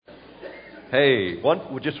Hey,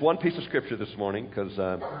 just one piece of scripture this morning, because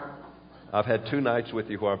I've had 2 nights with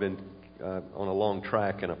you where I've been on a long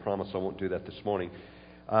track, and I promise I won't do that this morning.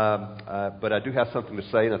 But I do have something to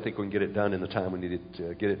say, and I think we can get it done in the time we need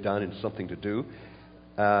to get it done, and something to do.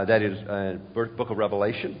 That is Book of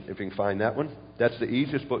Revelation, if you can find that one. That's the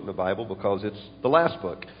easiest book in the Bible because it's the last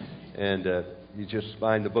book. And you just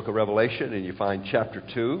find the Book of Revelation, and you find chapter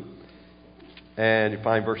 2, and you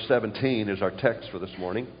find verse 17 is our text for this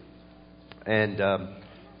morning. And I'd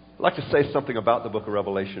like to say something about the Book of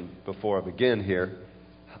Revelation before I begin here.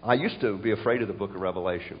 I used to be afraid of the Book of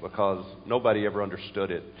Revelation because nobody ever understood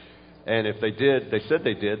it. And if they did, they said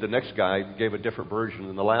they did, the next guy gave a different version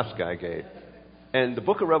than the last guy gave. And the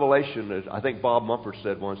Book of Revelation, is, I think Bob Mumford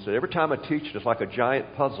said once, that every time I teach it, it's like a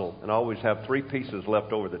giant puzzle, and I always have 3 pieces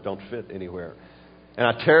left over that don't fit anywhere. And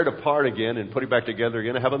I tear it apart again and put it back together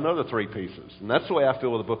again and have another 3 pieces. And that's the way I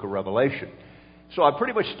feel with the Book of Revelation. So I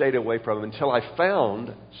pretty much stayed away from it until I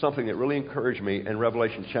found something that really encouraged me in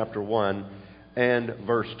Revelation chapter 1 and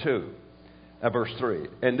verse 3.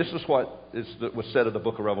 And this is what was said of the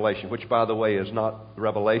Book of Revelation, which, by the way, is not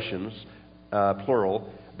Revelations, plural,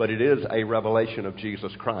 but it is a revelation of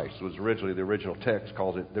Jesus Christ. It was originally, the original text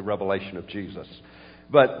calls it the revelation of Jesus.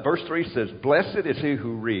 But verse 3 says, "Blessed is he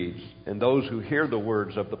who reads, and those who hear the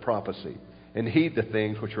words of the prophecy, and heed the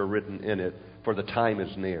things which are written in it, for the time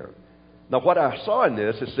is near." Now, what I saw in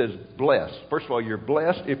this, it says blessed. First of all, you're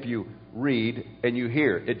blessed if you read and you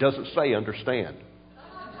hear. It doesn't say understand.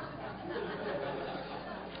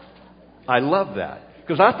 I love that,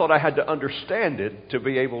 because I thought I had to understand it to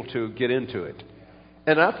be able to get into it.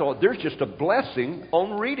 And I thought there's just a blessing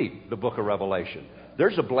on reading the Book of Revelation.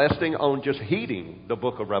 There's a blessing on just heeding the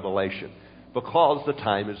Book of Revelation, because the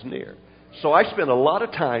time is near. So I spend a lot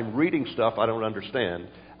of time reading stuff I don't understand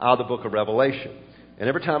out of the Book of Revelation. And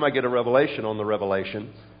every time I get a revelation on the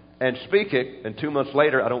revelation and speak it, and 2 months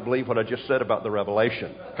later, I don't believe what I just said about the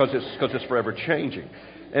revelation, because it's forever changing.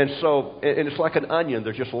 And so, and it's like an onion.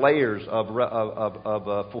 There's just layers of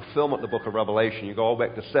fulfillment in the Book of Revelation. You go all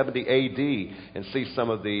back to 70 A.D. and see some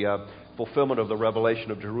of the fulfillment of the revelation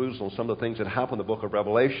of Jerusalem. Some of the things that happened in the Book of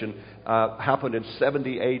Revelation happened in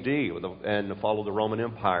 70 A.D. and followed the Roman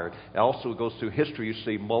Empire. It also goes through history. You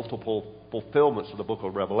see multiple fulfillments of the Book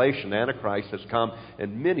of Revelation. Antichrist has come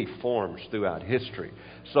in many forms throughout history.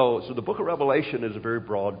 So the Book of Revelation is a very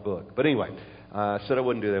broad book. But anyway, I said I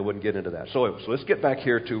wouldn't do that. I wouldn't get into that. So let's get back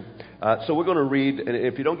here to... so we're going to read, and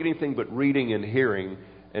if you don't get anything but reading and hearing,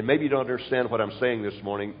 and maybe you don't understand what I'm saying this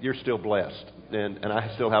morning, you're still blessed, and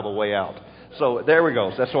I still have a way out. So there we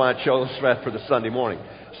go. So that's why I chose that for the Sunday morning.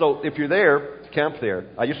 So if you're there, camp there,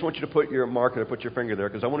 I just want you to put your marker, put your finger there,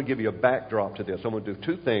 because I want to give you a backdrop to this. I'm going to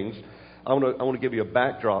do 2 things. I want to give you a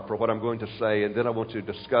backdrop for what I'm going to say, and then I want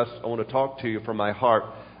to talk to you from my heart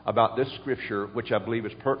about this scripture, which I believe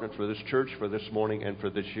is pertinent for this church, for this morning, and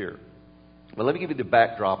for this year. But let me give you the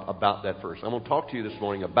backdrop about that first. I'm going to talk to you this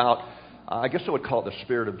morning about, I guess I would call it the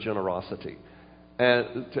spirit of generosity,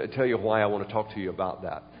 and to tell you why I want to talk to you about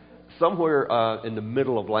that. Somewhere in the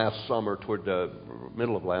middle of last summer, toward the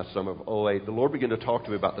middle of last summer of 2008, the Lord began to talk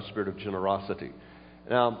to me about the spirit of generosity.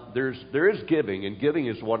 Now, there is giving, and giving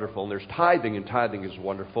is wonderful, and there's tithing, and tithing is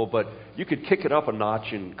wonderful, but you could kick it up a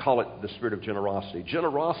notch and call it the spirit of generosity.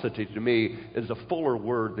 Generosity, to me, is a fuller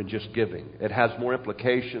word than just giving. It has more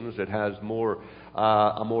implications. It has more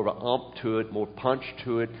of an ump to it, more punch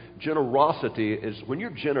to it. Generosity is, when you're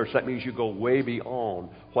generous, that means you go way beyond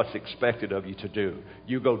what's expected of you to do.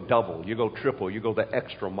 You go double, you go triple, you go the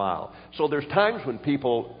extra mile. So there's times when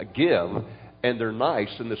people give, and they're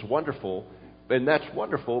nice, and it's wonderful, and that's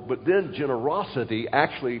wonderful, but then generosity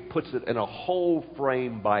actually puts it in a whole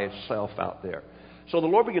frame by itself out there. So the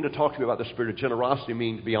Lord began to talk to me about the spirit of generosity,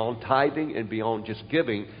 means beyond tithing and beyond just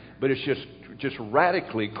giving, but it's just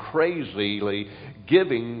radically, crazily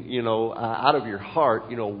giving, out of your heart,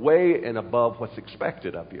 way and above what's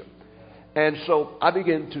expected of you. And so I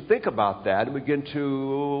began to think about that and begin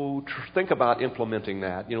to think about implementing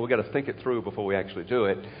that. We've got to think it through before we actually do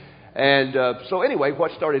it. And so anyway,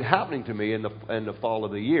 what started happening to me in the fall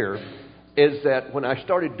of the year is that when I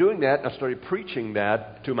started doing that, I started preaching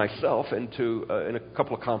that to myself and in a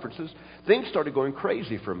couple of conferences, things started going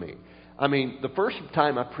crazy for me. I mean, the first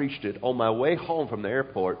time I preached it, on my way home from the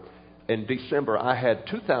airport in December, I had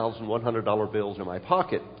 $2,100 bills in my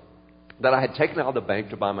pocket that I had taken out of the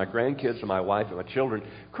bank to buy my grandkids and my wife and my children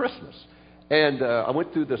Christmas. And I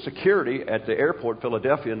went through the security at the airport,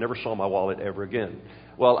 Philadelphia, and never saw my wallet ever again.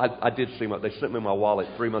 Well, I did see they sent me my wallet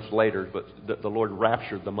 3 months later, but the Lord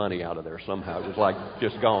raptured the money out of there somehow. It was like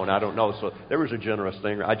just gone. I don't know. So there was a generous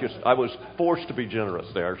thing. I was forced to be generous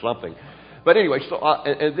there or something. But anyway, so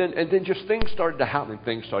and then just things started to happen.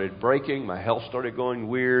 Things started breaking. My health started going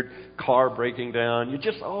weird. Car breaking down. You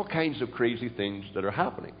just all kinds of crazy things that are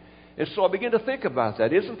happening. And so I began to think about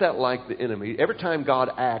that. Isn't that like the enemy? Every time God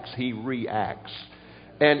acts, he reacts.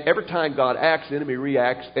 And every time God acts, the enemy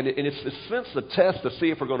reacts. And it's in a sense a test to see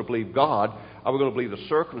if we're going to believe God, or we're going to believe the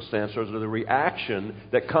circumstances or the reaction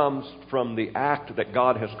that comes from the act that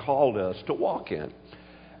God has called us to walk in.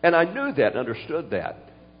 And I knew that and understood that.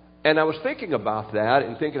 And I was thinking about that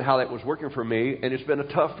and thinking how that was working for me. And it's been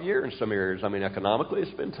a tough year in some areas. I mean, economically,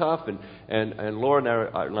 it's been tough. And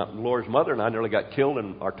Laura's mother and I nearly got killed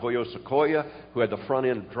in our Toyota Sequoia, who had the front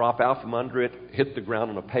end drop out from under it, hit the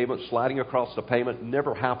ground on the pavement, sliding across the pavement.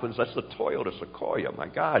 Never happens. That's the Toyota Sequoia. My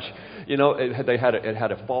gosh. You know, it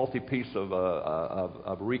had a faulty piece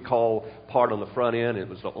of recall part on the front end. It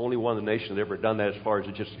was the only one in the nation that ever done that as far as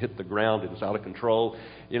it just hit the ground. It was out of control,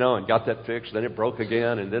 you know, and got that fixed. Then it broke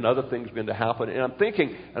again, and then other things begin to happen. And I'm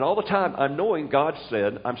thinking, and all the time I'm knowing God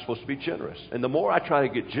said I'm supposed to be generous. And the more I try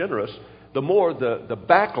to get generous, the more the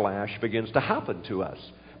backlash begins to happen to us.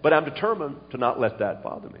 But I'm determined to not let that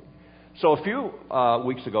bother me. So a few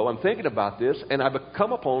weeks ago, I'm thinking about this, and I've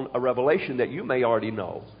come upon a revelation that you may already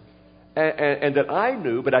know. And that I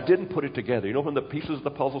knew, but I didn't put it together. You know when the pieces of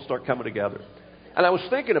the puzzle start coming together? And I was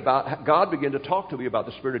thinking about how God began to talk to me about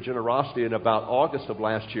the spirit of generosity in about August of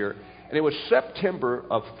last year. And it was September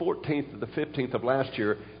of 14th to the 15th of last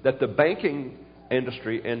year that the banking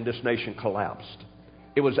industry in this nation collapsed.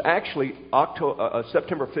 It was actually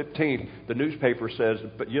September 15th, the newspaper says,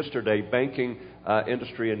 but yesterday, banking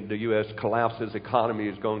industry in the U.S. collapses, economy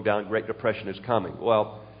is going down, Great Depression is coming.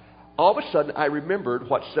 Well, all of a sudden, I remembered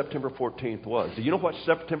what September 14th was. Do you know what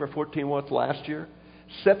September 14th was last year?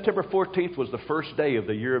 September 14th was the first day of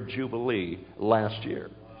the year of Jubilee last year.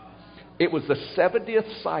 It was the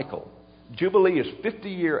 70th cycle. Jubilee is a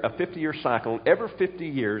 50-year cycle. Every 50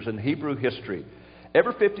 years in Hebrew history,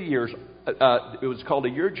 every 50 years, it was called a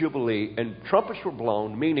year of Jubilee, and trumpets were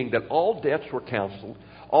blown, meaning that all debts were canceled.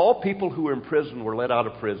 All people who were in prison were let out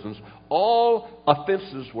of prisons. All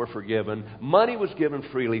offenses were forgiven. Money was given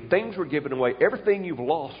freely. Things were given away. Everything you've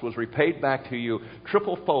lost was repaid back to you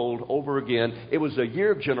triple-fold over again. It was a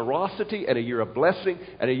year of generosity and a year of blessing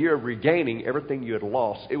and a year of regaining everything you had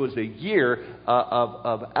lost. It was a year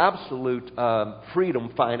of absolute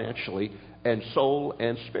freedom financially and soul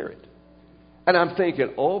and spirit. And I'm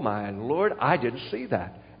thinking, oh my Lord, I didn't see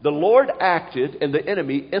that. The Lord acted and the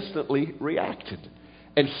enemy instantly reacted.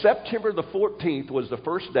 And September the 14th was the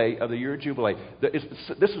first day of the year of Jubilee. This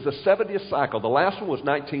is the 70th cycle. The last one was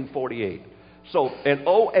 1948. So in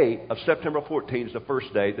 08 of September 14th is the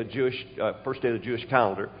first day, first day of the Jewish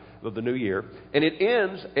calendar of the new year. And it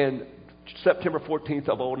ends in September 14th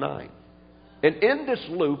of 09. And in this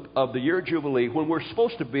loop of the year of Jubilee, when we're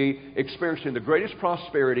supposed to be experiencing the greatest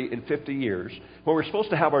prosperity in 50 years, when we're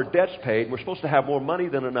supposed to have our debts paid, we're supposed to have more money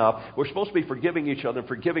than enough, we're supposed to be forgiving each other,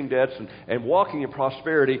 forgiving debts, and walking in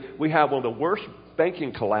prosperity, we have one of the worst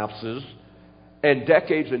banking collapses in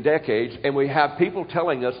decades and decades, and we have people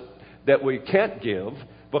telling us that we can't give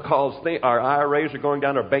because our IRAs are going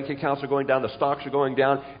down, our bank accounts are going down, the stocks are going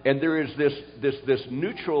down, and there is this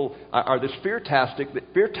neutral, or this fear tactic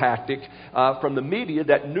from the media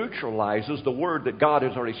that neutralizes the word that God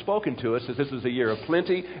has already spoken to us, as this is a year of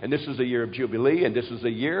plenty, and this is a year of Jubilee, and this is a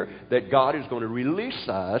year that God is going to release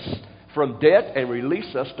us from debt and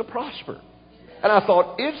release us to prosper. And I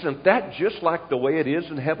thought, isn't that just like the way it is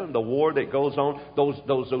in heaven, the war that goes on,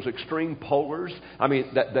 those extreme polars? I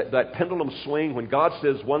mean, that pendulum swing, when God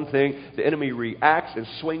says one thing, the enemy reacts and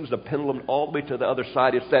swings the pendulum all the way to the other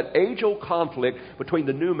side. It's that age-old conflict between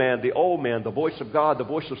the new man, the old man, the voice of God, the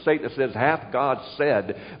voice of Satan that says, hath God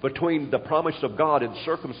said, between the promise of God and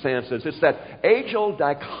circumstances. It's that age-old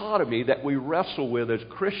dichotomy that we wrestle with as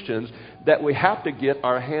Christians that we have to get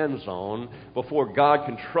our hands on before God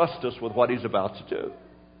can trust us with what He's about to do.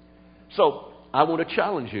 So, I want to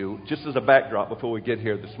challenge you, just as a backdrop before we get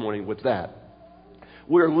here this morning with that.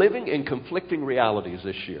 We're living in conflicting realities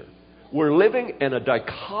this year. We're living in a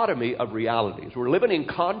dichotomy of realities. We're living in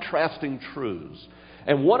contrasting truths.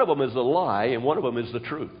 And one of them is a lie, and one of them is the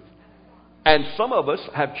truth. And some of us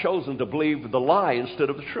have chosen to believe the lie instead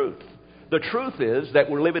of the truth. The truth is that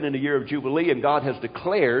we're living in a year of Jubilee, and God has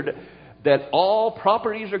declared that all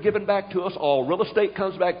properties are given back to us, all real estate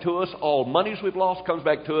comes back to us, all monies we've lost comes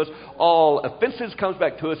back to us, all offenses comes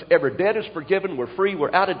back to us, every debt is forgiven, we're free,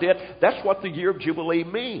 we're out of debt. That's what the year of Jubilee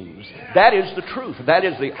means. That is the truth. That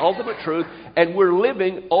is the ultimate truth. And we're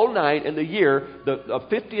living 09 in the year, the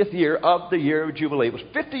 50th year of the year of Jubilee. It was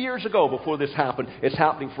 50 years ago before this happened. It's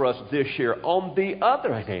happening for us this year. On the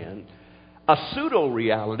other hand, A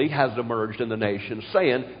pseudo-reality has emerged in the nation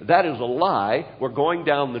saying that is a lie. We're going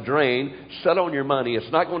down the drain. Set on your money.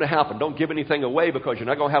 It's not going to happen. Don't give anything away because you're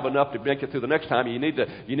not going to have enough to make it through the next time. You need to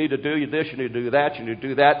do this. You need to do that. You need to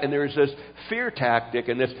do that. And there's this fear tactic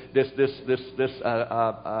and this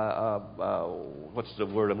what's the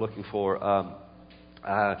word I'm looking for?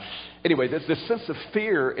 Anyway, there's this sense of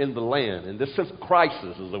fear in the land, and this sense of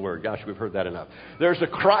crisis is the word. Gosh, we've heard that enough. There's a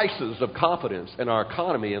crisis of confidence in our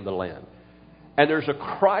economy in the land. And there's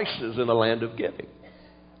a crisis in the land of giving.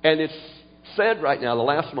 And it's said right now, the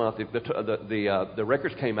last month, the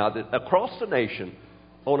records came out that across the nation,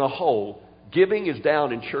 on a whole, giving is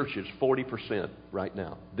down in churches 40% right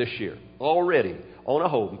now, this year. Already, on a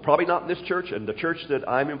whole. Probably not in this church, and the church that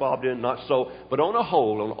I'm involved in, not so. But on a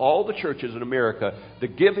whole, on all the churches in America, the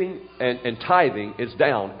giving and tithing is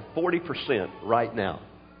down 40% right now.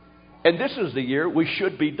 And this is the year we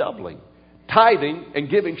should be doubling. Tithing and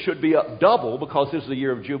giving should be up double because this is the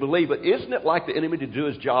year of Jubilee. But isn't it like the enemy to do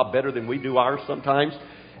his job better than we do ours sometimes?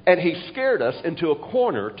 And he scared us into a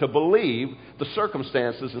corner to believe the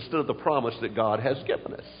circumstances instead of the promise that God has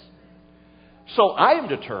given us. So I am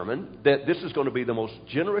determined that this is going to be the most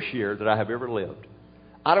generous year that I have ever lived.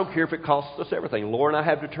 I don't care if it costs us everything. Laura and I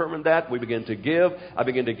have determined that. We begin to give. I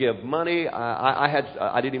begin to give money.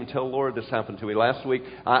 I didn't even tell Laura this happened to me last week.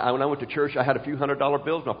 When I went to church, I had a few $100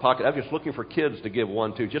 bills in my pocket. I was just looking for kids to give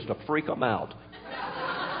one to, just to freak them out.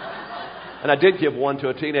 And I did give one to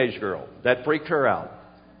a teenage girl. That freaked her out.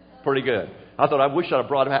 Pretty good. I thought, I wish I'd have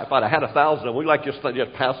brought them. If I'd have had 1,000, we like just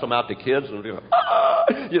pass them out to kids and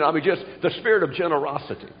just the spirit of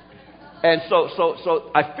generosity. And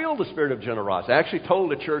so I feel the spirit of generosity. I actually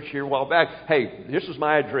told the church here a while back, hey, this is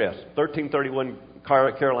my address, 1331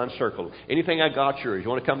 Caroline Circle. Anything I got yours. You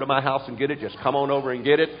want to come to my house and get it? Just come on over and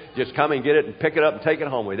get it. Just come and get it and pick it up and take it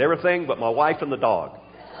home with everything but my wife and the dog.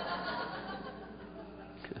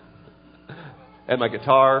 And my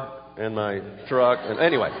guitar and my truck. And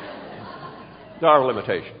anyway, there are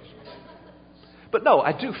limitations. But no,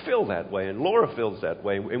 I do feel that way, and Laura feels that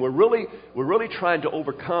way, and we're really trying to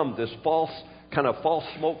overcome this false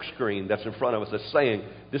smoke screen that's in front of us that's saying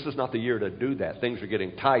this is not the year to do that. Things are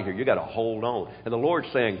getting tight here. You got to hold on, and the Lord's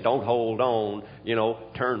saying, don't hold on.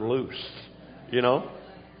 Turn loose. The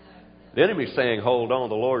enemy's saying, hold on.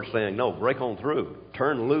 The Lord's saying, no, break on through.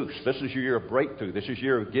 Turn loose. This is your year of breakthrough. This is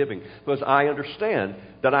your year of giving, because I understand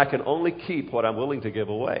that I can only keep what I'm willing to give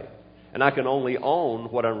away. And I can only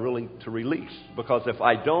own what I'm willing to release. Because if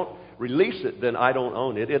I don't release it, then I don't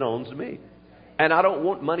own it. It owns me. And I don't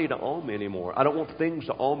want money to own me anymore. I don't want things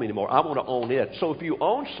to own me anymore. I want to own it. So if you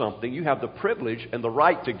own something, you have the privilege and the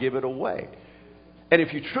right to give it away. And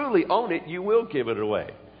if you truly own it, you will give it away.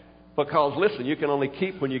 Because, listen, you can only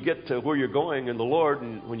keep when you get to where you're going in the Lord.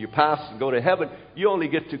 And when you pass and go to heaven, you only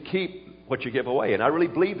get to keep what you give away. And I really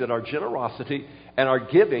believe that our generosity and our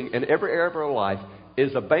giving in every area of our life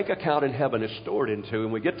is a bank account in heaven is stored into. And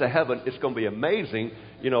when we get to heaven, it's going to be amazing,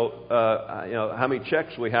 how many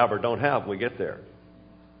checks we have or don't have when we get there.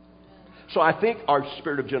 So I think our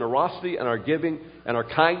spirit of generosity and our giving and our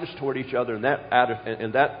kindness toward each other in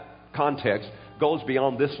that context goes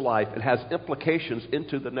beyond this life and has implications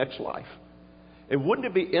into the next life. And wouldn't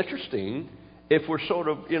it be interesting if we're sort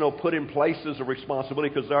of, put in places of responsibility,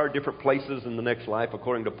 because there are different places in the next life,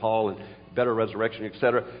 according to Paul, and better resurrection,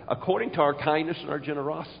 etc., according to our kindness and our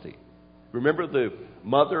generosity. Remember the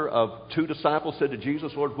mother of two disciples said to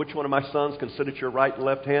Jesus, Lord, which one of my sons can sit at your right and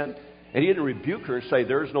left hand? And he didn't rebuke her and say,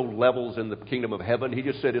 there's no levels in the kingdom of heaven. He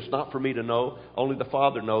just said, it's not for me to know. Only the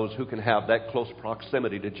Father knows who can have that close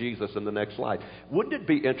proximity to Jesus in the next life. Wouldn't it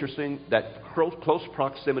be interesting that close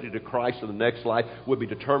proximity to Christ in the next life would be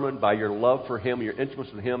determined by your love for Him, your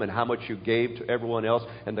intimacy with Him, and how much you gave to everyone else,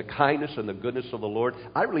 and the kindness and the goodness of the Lord?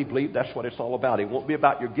 I really believe that's what it's all about. It won't be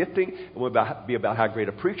about your gifting. It won't be about how great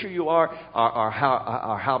a preacher you are, or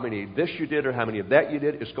how many of this you did, or how many of that you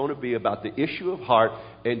did. It's going to be about the issue of heart.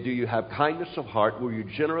 And do you have kindness of heart? Were you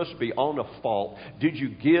generous beyond a fault? Did you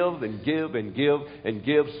give and give and give and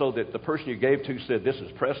give so that the person you gave to said, this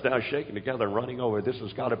is pressed down, shaken together, and running over. This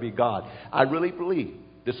has got to be God. I really believe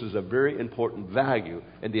this is a very important value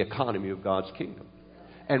in the economy of God's kingdom.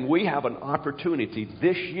 And we have an opportunity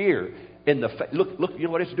this year look, you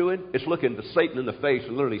know what it's doing? It's looking to Satan in the face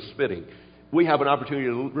and literally spitting. We have an opportunity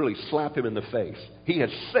to really slap him in the face. He has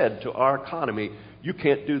said to our economy, you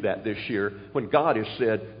can't do that this year, when God has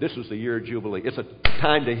said, this is the year of Jubilee. It's a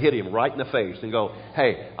time to hit him right in the face and go,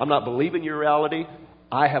 hey, I'm not believing your reality.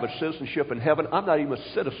 I have a citizenship in heaven. I'm not even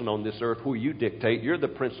a citizen on this earth who you dictate. You're the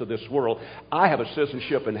prince of this world. I have a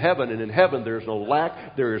citizenship in heaven, and in heaven there is no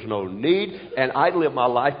lack, there is no need, and I live my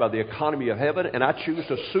life by the economy of heaven, and I choose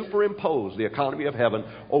to superimpose the economy of heaven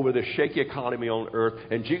over this shaky economy on earth.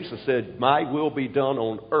 And Jesus said, my will be done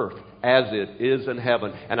on earth as it is in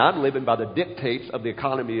heaven. And I'm living by the dictates of the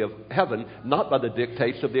economy of heaven, not by the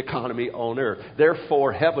dictates of the economy on earth.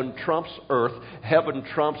 Therefore, heaven trumps earth. Heaven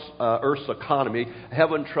trumps earth's economy.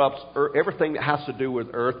 Heaven trumps everything that has to do with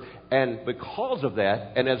earth. And because of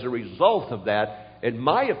that, and as a result of that, in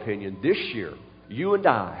my opinion, this year, you and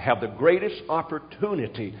I have the greatest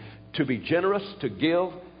opportunity to be generous, to give,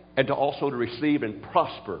 and to also to receive and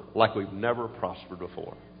prosper like we've never prospered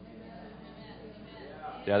before.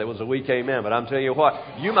 Yeah, that was a weak amen, but I'm telling you what,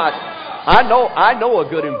 I know a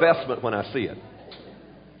good investment when I see it.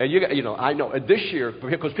 And I know this year,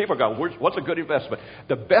 because people are going, what's a good investment?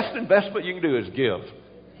 The best investment you can do is give.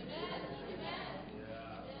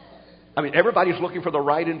 I mean, everybody's looking for the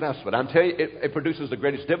right investment. I'm telling you, it produces the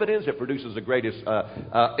greatest dividends. It produces the greatest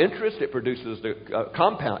interest. It produces the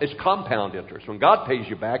compound. It's compound interest. When God pays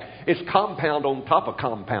you back, it's compound on top of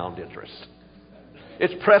compound interest.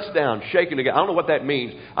 It's pressed down, shaken together. I don't know what that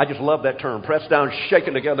means. I just love that term. Pressed down,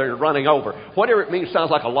 shaken together, and running over. Whatever it means sounds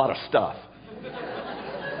like a lot of stuff.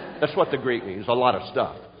 That's what the Greek means, a lot of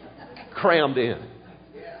stuff. Crammed in.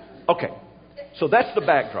 Okay, so that's the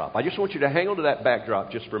backdrop. I just want you to hang on to that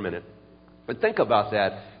backdrop just for a minute. And think about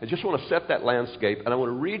that. I just want to set that landscape. And I want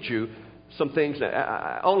to read you some things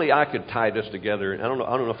that only I could tie this together. And I don't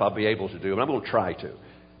know if I'll be able to do it, but I'm going to try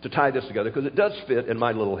to tie this together because it does fit in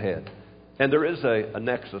my little head. And there is a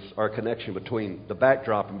nexus or a connection between the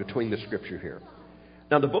backdrop and between the scripture here.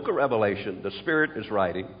 Now, the book of Revelation, the Spirit is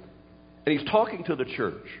writing, and he's talking to the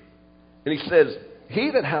church. And he says, he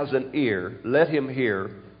that has an ear, let him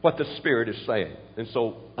hear what the Spirit is saying. And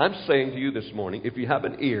so I'm saying to you this morning, if you have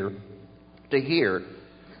an ear to hear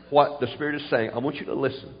what the Spirit is saying, I want you to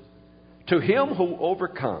listen. To him who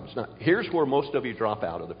overcomes. Now, here's where most of you drop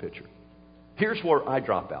out of the picture. Here's where I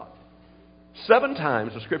drop out. 7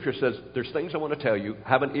 times the scripture says, there's things I want to tell you.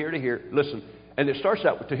 Have an ear to hear. Listen. And it starts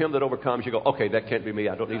out with, to him that overcomes. You go, okay, that can't be me.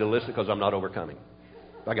 I don't need to listen because I'm not overcoming.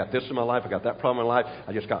 I got this in my life. I got that problem in my life.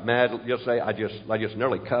 I just got mad yesterday. I just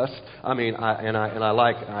nearly cussed. I mean,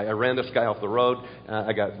 I ran this guy off the road.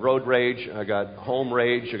 I got road rage. I got home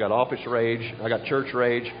rage. I got office rage. I got church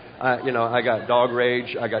rage. I got dog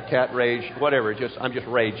rage. I got cat rage. Whatever. I'm just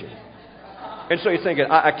raging. And so you're thinking,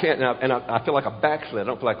 I can't now, and I feel like a backslid. I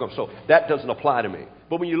don't feel like I'm so. That doesn't apply to me.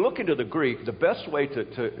 But when you look into the Greek, the best way to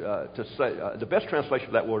say, the best translation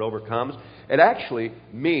of that word overcomes, it actually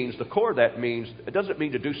means, the core of that means, it doesn't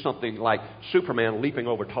mean to do something like Superman leaping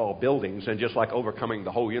over tall buildings and just like overcoming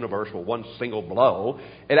the whole universe with one single blow.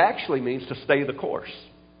 It actually means to stay the course.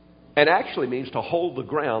 It actually means to hold the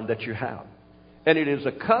ground that you have. And it is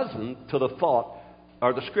a cousin to the thought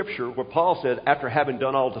or the scripture where Paul said, after having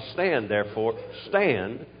done all to stand, therefore,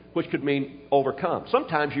 stand, which could mean overcome.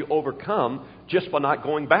 Sometimes you overcome just by not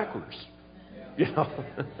going backwards.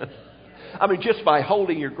 I mean, just by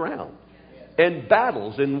holding your ground. In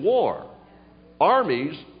battles, in war,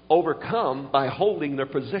 armies overcome by holding their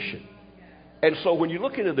position. And so when you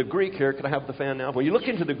look into the Greek here, can I have the fan now? When you look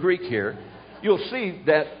into the Greek here, you'll see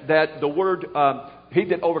that the word, he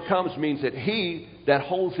that overcomes means that he that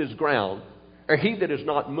holds his ground, or he that is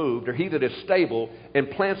not moved, or he that is stable and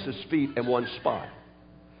plants his feet in one spot.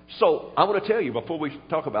 So I want to tell you before we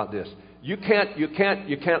talk about this, you can't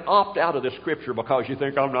opt out of the scripture because you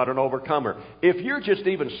think I'm not an overcomer. If you're just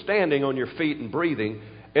even standing on your feet and breathing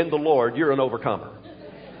in the Lord, you're an overcomer.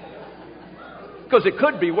 Because it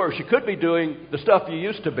could be worse. You could be doing the stuff you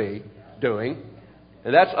used to be doing,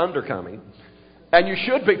 and that's undercoming. And you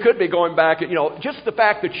could be going back. Just the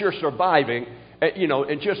fact that you're surviving,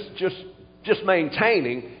 and just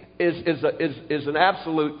maintaining is an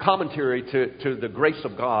absolute commentary to the grace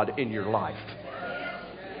of God in your life.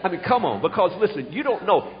 I mean, come on, because listen, you don't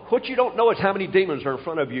know. What you don't know is how many demons are in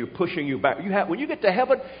front of you pushing you back. When you get to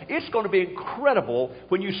heaven, it's going to be incredible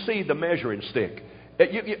when you see the measuring stick.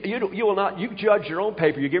 You will not. You judge your own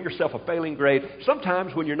paper. You give yourself a failing grade.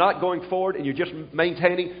 Sometimes when you're not going forward and you're just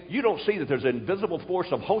maintaining, you don't see that there's an invisible force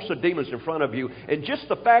of hosts of demons in front of you. And just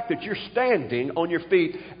the fact that you're standing on your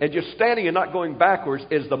feet and just standing and not going backwards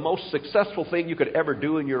is the most successful thing you could ever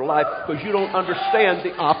do in your life because you don't understand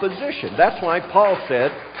the opposition. That's why Paul said,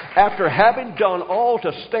 after having done all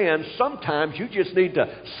to stand, sometimes you just need to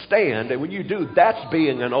stand. And when you do, that's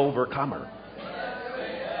being an overcomer.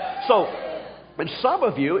 And some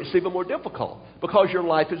of you, it's even more difficult because your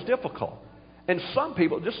life is difficult. And some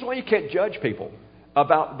people, this is why you can't judge people.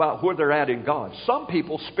 about where they're at in God. Some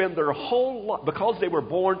people spend their whole life, because they were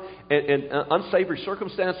born in unsavory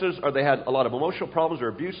circumstances, or they had a lot of emotional problems or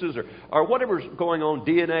abuses or whatever's going on,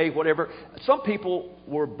 DNA, whatever. Some people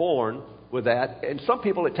were born with that, and some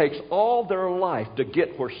people it takes all their life to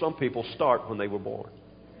get where some people start when they were born.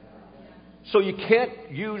 So you can't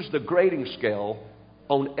use the grading scale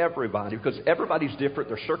on everybody, because everybody's different,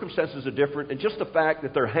 their circumstances are different, and just the fact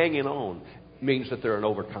that they're hanging on means that they're an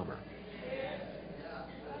overcomer.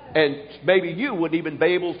 And maybe you wouldn't even be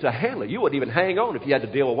able to handle it. You wouldn't even hang on if you had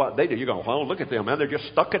to deal with what they do. You're going, well, look at them, man. They're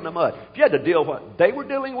just stuck in the mud. If you had to deal with what they were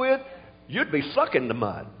dealing with, you'd be sucking the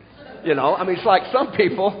mud. You know, I mean, it's like some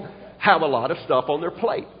people have a lot of stuff on their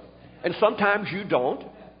plate. And sometimes you don't,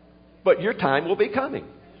 but your time will be coming.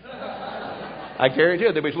 I guarantee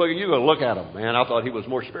you, they'll be looking at you and look at him. Man, I thought he was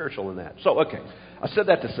more spiritual than that. So, okay, I said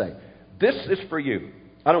that to say, this is for you.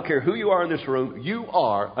 I don't care who you are in this room. You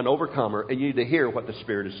are an overcomer, and you need to hear what the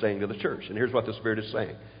Spirit is saying to the church. And here's what the Spirit is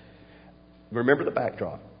saying. Remember the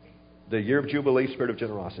backdrop. The year of Jubilee, spirit of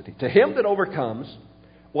generosity. To him that overcomes,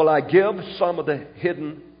 will I give some of the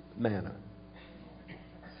hidden manna.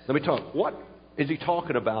 Let me talk. What is he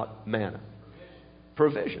talking about, manna?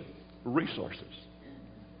 Provision. Resources.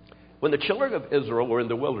 When the children of Israel were in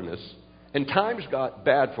the wilderness, and times got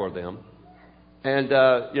bad for them, and,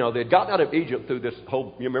 they'd gotten out of Egypt through this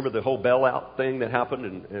whole, you remember the whole bailout thing that happened,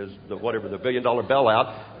 and the $1 billion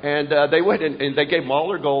bailout, and they went and they gave them all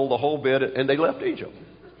their gold, the whole bit, and they left Egypt.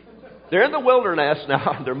 They're in the wilderness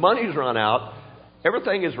now, their money's run out,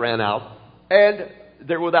 everything is ran out, and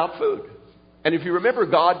they're without food. And if you remember,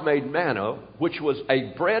 God made manna, which was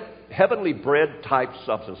a bread, heavenly bread type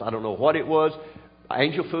substance. I don't know what it was,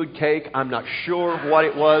 angel food cake, I'm not sure what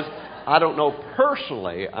it was. I don't know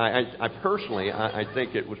personally. I personally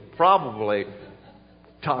think it was probably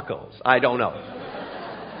tacos. I don't know,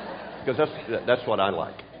 because that's what I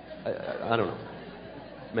like. I don't know.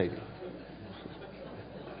 Maybe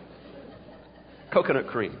coconut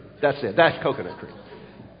cream. That's it. That's coconut cream.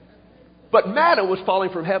 But manna was falling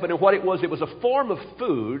from heaven, and what it was a form of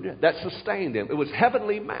food that sustained them. It was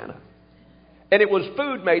heavenly manna. And it was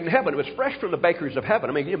food made in heaven. It was fresh from the bakeries of heaven.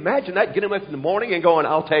 I mean, can you imagine that? Getting up in the morning and going,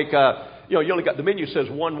 I'll take, you only got, the menu says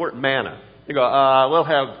one word, manna. You go, we'll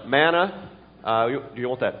have manna. Do you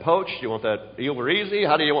want that poached? Do you want that over easy?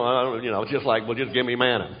 How do you want, just like, well, just give me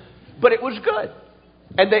manna. But it was good.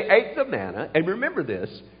 And they ate the manna. And remember this,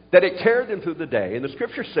 that it carried them through the day. And the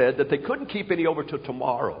scripture said that they couldn't keep any over till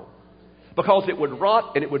tomorrow, because it would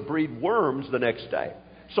rot and it would breed worms the next day.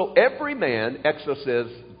 So every man, Exodus says,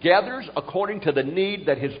 gathers according to the need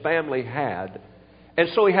that his family had. And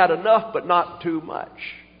so he had enough, but not too much.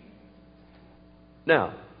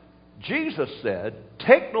 Now, Jesus said,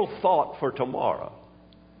 take no thought for tomorrow,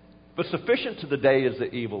 but sufficient to the day is the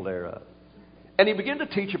evil thereof. And he began to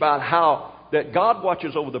teach about how that God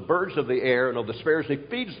watches over the birds of the air and over the sparrows. He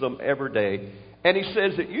feeds them every day. And he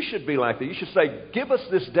says that you should be like that. You should say, give us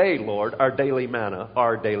this day, Lord, our daily manna,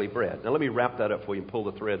 our daily bread. Now let me wrap that up for you and pull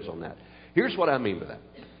the threads on that. Here's what I mean by that.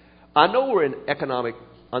 I know we're in economic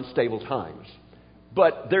unstable times,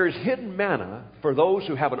 but there is hidden manna for those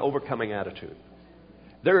who have an overcoming attitude.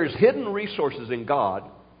 There is hidden resources in God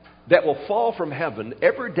that will fall from heaven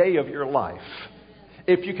every day of your life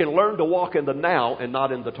if you can learn to walk in the now and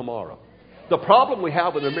not in the tomorrow. The problem we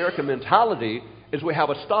have with the American mentality is we have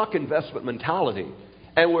a stock investment mentality,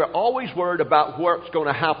 and we're always worried about what's going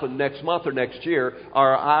to happen next month or next year,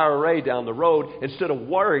 our IRA down the road, instead of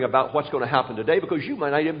worrying about what's going to happen today, because you might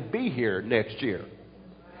not even be here next year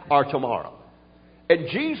or tomorrow. And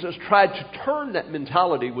Jesus tried to turn that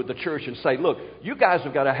mentality with the church and say, look, you guys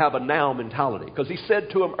have got to have a now mentality, because he said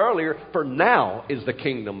to them earlier, for now is the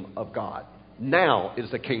kingdom of God. Now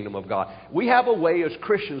is the kingdom of God. We have a way as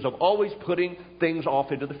Christians of always putting things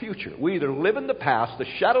off into the future. We either live in the past, the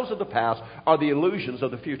shadows of the past, or the illusions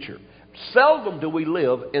of the future. Seldom do we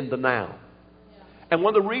live in the now. And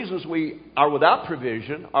one of the reasons we are without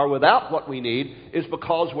provision, or without what we need, is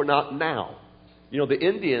because we're not now. The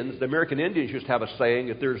Indians, the American Indians used to have a saying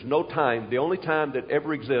that there's no time. The only time that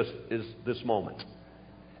ever exists is this moment.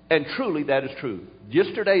 And truly, that is true.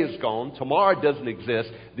 Yesterday is gone. Tomorrow doesn't exist.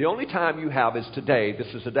 The only time you have is today.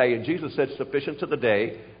 This is the day. And Jesus said, sufficient to the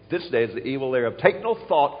day. This day is the evil thereof. Take no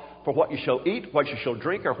thought for what you shall eat, what you shall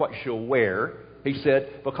drink, or what you shall wear. He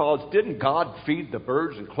said, because didn't God feed the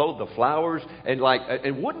birds and clothe the flowers?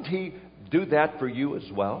 And wouldn't he do that for you as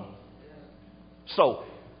well? So,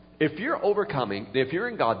 if you're overcoming, if you're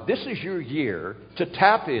in God, this is your year to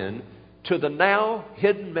tap in to the now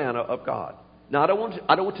hidden manna of God. Now, I don't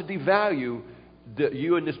want to devalue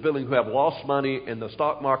you in this building who have lost money in the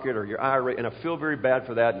stock market or your IRA, and I feel very bad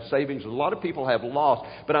for that, and savings. A lot of people have lost,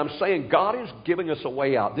 but I'm saying God is giving us a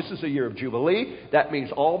way out. This is a year of Jubilee. That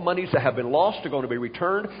means all monies that have been lost are going to be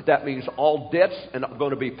returned. That means all debts are going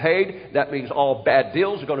to be paid. That means all bad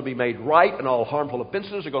deals are going to be made right, and all harmful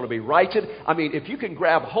offenses are going to be righted. I mean, if you can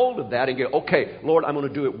grab hold of that and go, okay, Lord, I'm going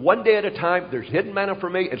to do it one day at a time. There's hidden manna for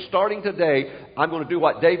me, and starting today, I'm going to do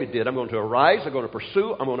what David did. I'm going to arise, I'm going to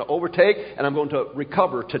pursue, I'm going to overtake, and I'm going to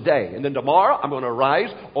recover today. And then tomorrow, I'm going to arise,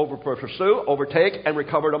 pursue, overtake, and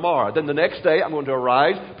recover tomorrow. Then the next day, I'm going to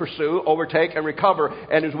arise, pursue, overtake, and recover.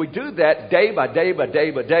 And as we do that day by day by day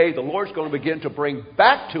by day, the Lord's going to begin to bring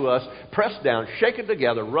back to us, pressed down, shaken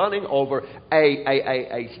together, running over,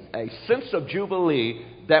 a sense of jubilee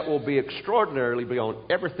that will be extraordinarily beyond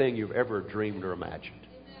everything you've ever dreamed or imagined.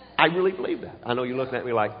 I really believe that. I know you're looking at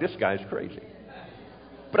me like, this guy's crazy.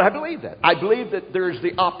 But I believe that. I believe that there's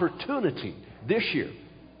the opportunity this year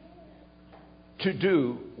to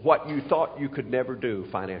do what you thought you could never do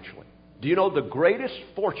financially. Do you know the greatest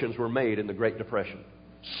fortunes were made in the Great Depression?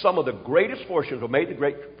 Some of the greatest fortunes were made in the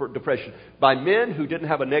Great Depression by men who didn't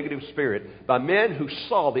have a negative spirit, by men who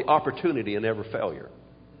saw the opportunity in every failure.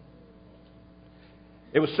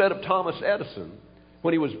 It was said of Thomas Edison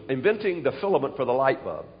when he was inventing the filament for the light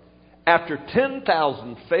bulb, after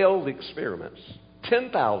 10,000 failed experiments,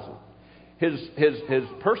 10,000, his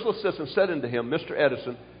personal assistant said unto him, Mr.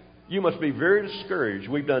 Edison, you must be very discouraged.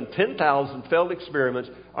 We've done 10,000 failed experiments.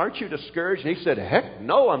 Aren't you discouraged? And he said, heck,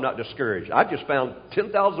 no, I'm not discouraged. I've just found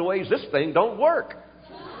 10,000 ways this thing don't work.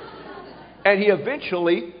 And he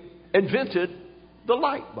eventually invented the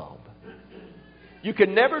light bulb. You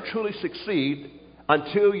can never truly succeed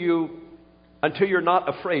until you're not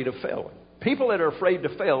afraid of failing. People that are afraid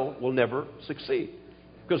to fail will never succeed.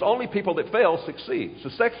 Because only people that fail succeed.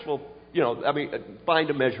 Successful, find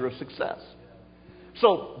a measure of success.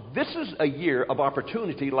 So this is a year of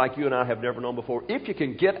opportunity like you and I have never known before. If you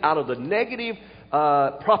can get out of the negative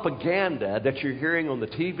propaganda that you're hearing on the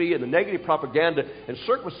TV and the negative propaganda and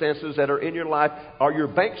circumstances that are in your life or your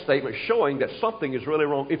bank statement showing that something is really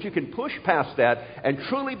wrong. If you can push past that and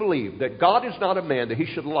truly believe that God is not a man that he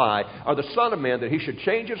should lie, or the Son of Man that he should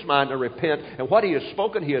change his mind and repent, and what he has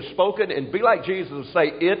spoken, and be like Jesus and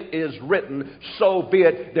say, it is written, so be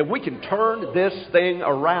it, then we can turn this thing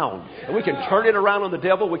around. And we can turn it around on the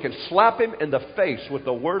devil. We can slap him in the face with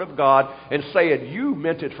the Word of God and say it, you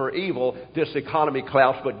meant it for evil, this economy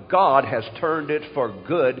collapse, but God has turned it for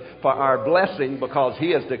good, for our blessing, because he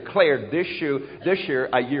has declared this year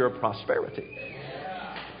a year of prosperity.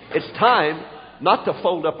 It's time not to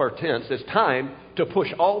fold up our tents. It's time to push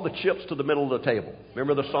all the chips to the middle of the table.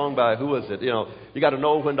 Remember the song by, who was it? You got to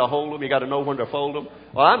know when to hold them. You got to know when to fold them.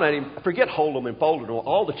 Well, I'm not even, forget hold them and fold them.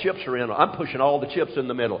 All the chips are in. I'm pushing all the chips in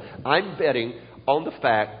the middle. I'm betting on the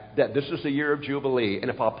fact that this is a year of Jubilee. And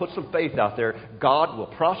if I put some faith out there, God will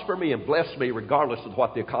prosper me and bless me regardless of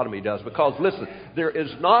what the economy does. Because listen,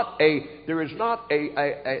 there's not a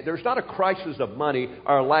crisis of money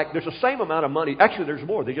or a lack. There's the same amount of money. Actually, there's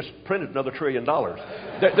more. They just printed another $1 trillion.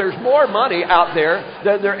 There's more money out there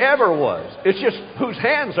than there ever was. It's just whose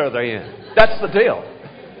hands are they in? That's the deal.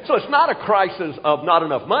 So it's not a crisis of not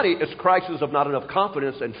enough money. It's a crisis of not enough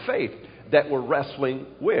confidence and faith that we're wrestling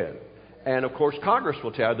with. And, of course, Congress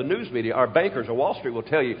will tell you, the news media, our bankers, or Wall Street will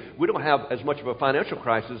tell you, we don't have as much of a financial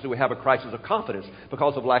crisis as we have a crisis of confidence.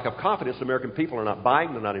 Because of lack of confidence, American people are not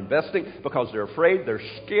buying, they're not investing, because they're afraid, they're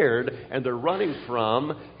scared, and they're running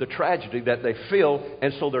from the tragedy that they feel,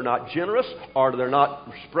 and so they're not generous, or they're not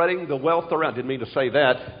spreading the wealth around. Didn't mean to say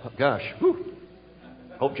that. Gosh, whew.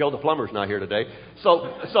 Hope Joe the plumber's not here today.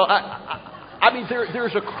 There's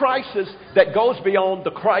a crisis that goes beyond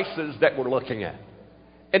the crisis that we're looking at.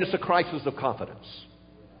 And it's a crisis of confidence.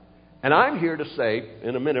 And I'm here to say,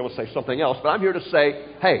 in a minute we'll say something else, but I'm here to say,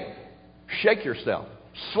 hey, shake yourself.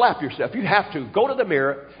 Slap yourself. You have to go to the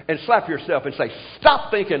mirror and slap yourself and say,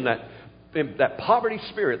 stop thinking that poverty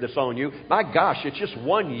spirit that's on you. My gosh, it's just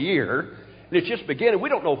 1 year. And it's just beginning. We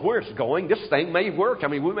don't know where it's going. This thing may work. I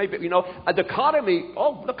mean, we may be, the economy,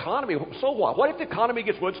 so what? What if the economy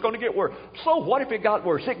gets worse? It's going to get worse. So what if it got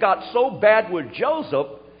worse? It got so bad with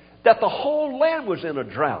Joseph that the whole land was in a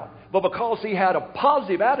drought. But because he had a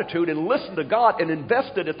positive attitude and listened to God and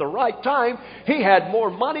invested at the right time, he had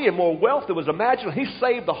more money and more wealth than was imaginable. He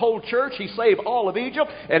saved the whole church. He saved all of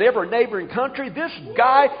Egypt and every neighboring country. This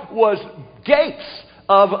guy was Gates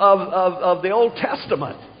of the Old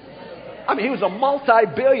Testament. I mean, he was a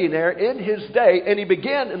multi-billionaire in his day, and he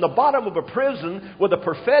began in the bottom of a prison with a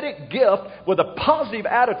prophetic gift, with a positive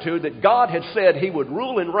attitude that God had said he would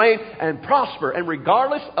rule and reign and prosper. And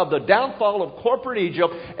regardless of the downfall of corporate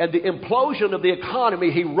Egypt and the implosion of the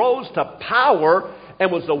economy, he rose to power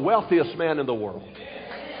and was the wealthiest man in the world.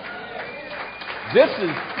 This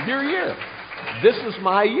is your year. This is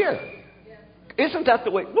my year. Isn't that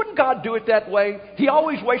the way? Wouldn't God do it that way? He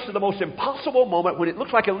always waits to the most impossible moment when it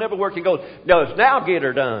looks like it'll never work. He goes, no, now get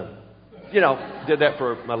her done. You know, did that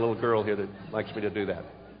for my little girl here that likes me to do that.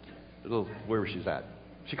 Where she's at.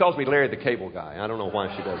 She calls me Larry the Cable Guy. I don't know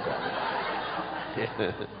why she does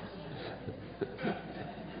that.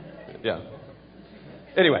 Yeah.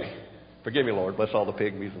 Anyway, forgive me, Lord. Bless all the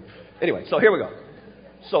pygmies. Anyway, so here we go.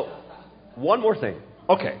 So, one more thing.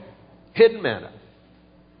 Okay. Hidden manna.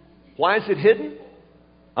 Why is it hidden?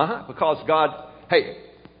 Because God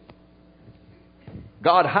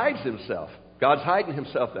hides himself. God's hiding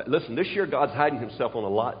himself. Listen, this year God's hiding himself on a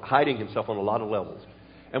lot of levels.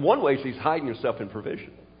 And one way is he's hiding himself in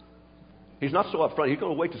provision. He's not so upfront. He's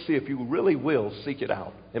going to wait to see if you really will seek it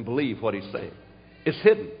out and believe what he's saying. It's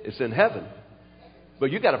hidden. It's in heaven.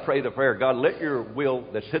 But you got to pray the prayer, God, let your will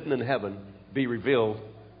that's hidden in heaven be revealed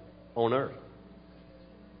on earth.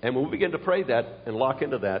 And when we begin to pray that and lock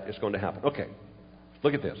into that, it's going to happen. Okay,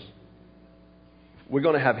 look at this. We're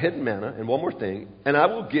going to have hidden manna, and one more thing. And I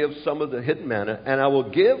will give some of the hidden manna, and I will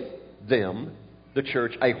give them, the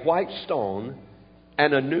church, a white stone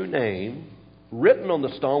and a new name written on the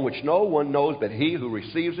stone, which no one knows but he who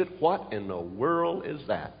receives it. What in the world is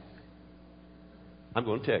that? I'm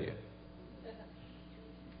going to tell you.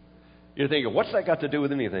 You're thinking, what's that got to do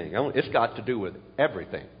with anything? It's got to do with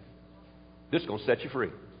everything. This is going to set you free.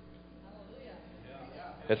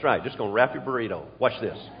 That's right. Just going to wrap your burrito. Watch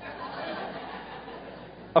this.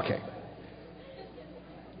 Okay.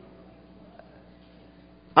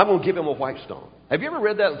 I'm going to give him a white stone. Have you ever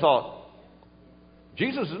read that and thought,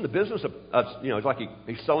 Jesus is in the business of it's like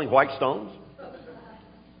he's selling white stones?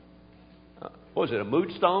 What is it, a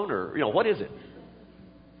mood stone? Or, what is it?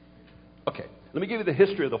 Okay. Let me give you the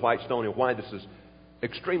history of the white stone and why this is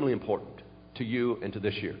extremely important to you and to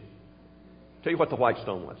this year. Tell you what the white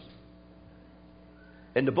stone was.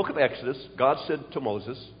 In the book of Exodus, God said to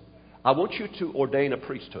Moses, I want you to ordain a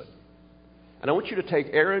priesthood. And I want you to take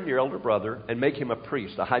Aaron, your elder brother, and make him a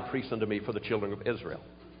priest, a high priest unto me for the children of Israel.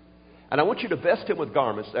 And I want you to vest him with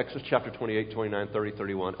garments, Exodus chapter 28, 29, 30,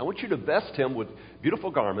 31. I want you to vest him with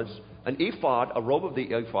beautiful garments, an ephod, a robe of the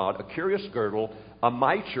ephod, a curious girdle, a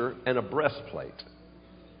mitre, and a breastplate.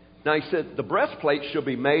 Now he said, the breastplate shall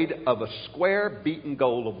be made of a square beaten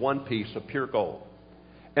gold of one piece of pure gold.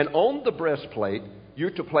 And on the breastplate,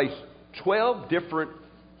 you're to place 12 different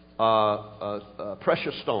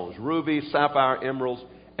precious stones, rubies, sapphire, emeralds,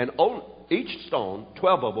 and on each stone,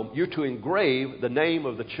 12 of them, you're to engrave the name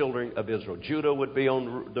of the children of Israel. Judah would be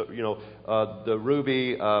on the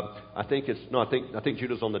ruby. I think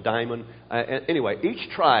Judah's on the diamond. Anyway, each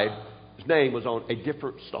tribe's name was on a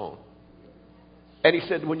different stone. And he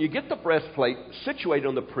said, when you get the breastplate situated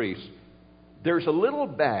on the priest, there's a little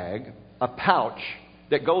bag, a pouch,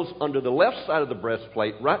 that goes under the left side of the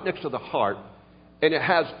breastplate, right next to the heart, and it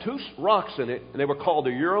has two rocks in it, and they were called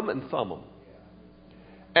the Urim and Thummim.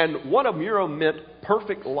 And one of them, Urim, meant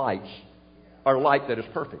perfect lights, or light that is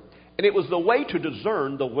perfect. And it was the way to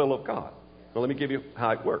discern the will of God. Now let me give you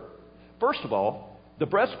how it worked. First of all, the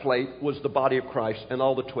breastplate was the body of Christ and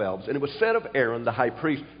all the 12s. And it was said of Aaron, the high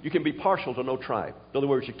priest, you can be partial to no tribe. In other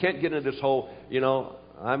words, you can't get into this whole,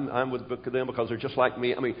 I'm with them because they're just like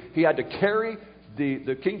me. I mean, he had to carry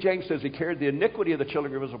the King James says he carried the iniquity of the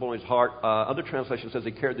children of Israel on his heart. Other translation says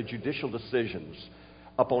he carried the judicial decisions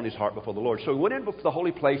upon his heart before the Lord. So he went in before the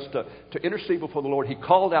holy place to intercede before the Lord. He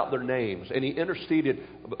called out their names and he interceded,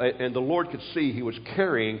 and the Lord could see he was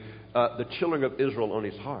carrying the children of Israel on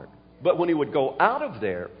his heart. But when he would go out of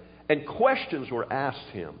there and questions were asked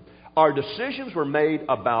him, or decisions were made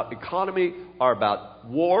about economy or about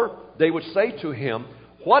war, they would say to him,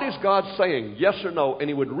 what is God saying? Yes or no? And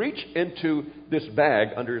he would reach into this bag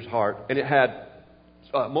under his heart, and it had,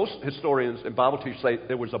 most historians and Bible teachers say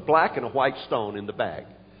there was a black and a white stone in the bag.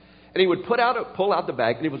 And he would pull out the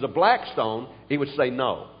bag, and if it was a black stone, he would say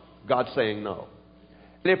no. God saying no.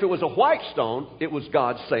 And if it was a white stone, it was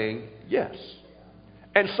God saying yes.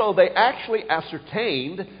 And so they actually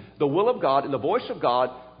ascertained the will of God and the voice of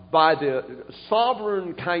God by the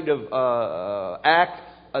sovereign kind of act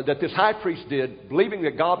that this high priest did, believing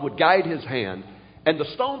that God would guide his hand, and the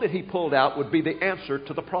stone that he pulled out would be the answer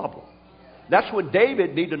to the problem. That's when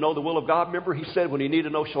David needed to know the will of God. Remember, he said when he needed to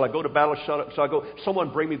know, shall I go to battle, shall I go?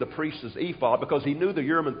 Someone bring me the priest's ephod, because he knew the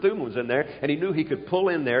Urim and Thummim was in there, and he knew he could pull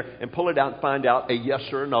in there and pull it out and find out a yes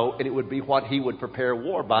or a no, and it would be what he would prepare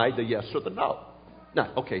war by, the yes or the no.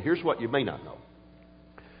 Now, okay, here's what you may not know.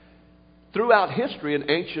 Throughout history and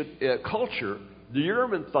ancient culture, the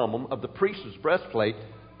Urim and Thummim of the priest's breastplate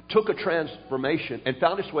took a transformation and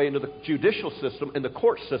found its way into the judicial system and the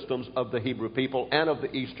court systems of the Hebrew people and of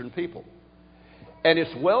the Eastern people. And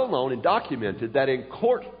it's well known and documented that in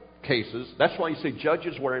court cases, that's why you see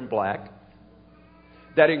judges wearing black,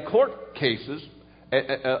 that in court cases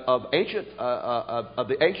of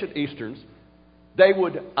the ancient Easterns, they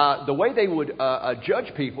would the way they would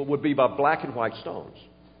judge people would be by black and white stones.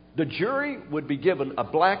 The jury would be given a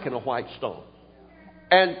black and a white stone.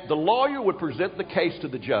 And the lawyer would present the case to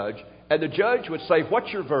the judge, and the judge would say,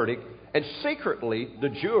 what's your verdict? And secretly, the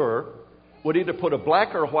juror would either put a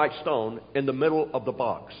black or a white stone in the middle of the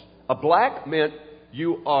box. A black meant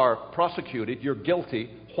you are prosecuted, you're guilty.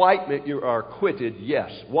 White meant you are acquitted,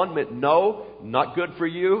 yes. One meant no, not good for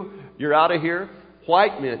you, you're out of here.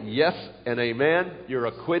 White meant yes and amen, you're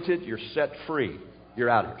acquitted, you're set free. You're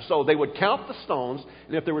out of here. So they would count the stones,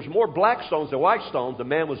 and if there was more black stones than white stones, the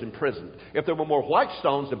man was imprisoned. If there were more white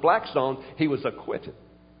stones than black stones, he was acquitted.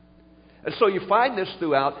 And so you find this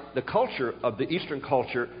throughout the culture of the Eastern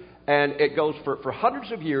culture, and it goes for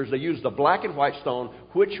hundreds of years. They used the black and white stone,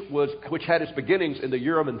 which had its beginnings in the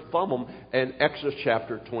Urim and Thummim in Exodus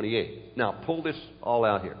chapter 28. Now, pull this all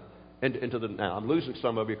out here. Now, I'm losing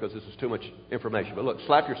some of you because this is too much information. But look,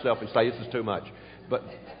 slap yourself and say, this is too much. But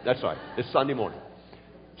that's all right. It's Sunday morning.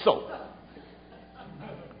 So,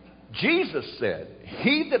 Jesus said,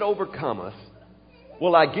 he that overcometh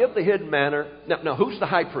will I give the hidden manna. Now, who's the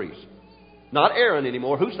high priest? Not Aaron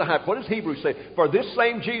anymore. Who's the high priest? What does Hebrews say? For this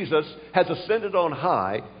same Jesus has ascended on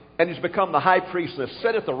high, and he's become the high priest, and is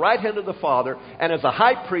set at the right hand of the Father, and as a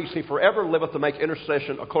high priest he forever liveth to make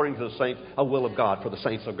intercession according to the saints, a will of God, for the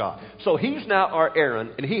saints of God. So he's now our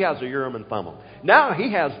Aaron, and he has a Urim and Thummim. Now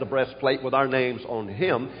he has the breastplate with our names on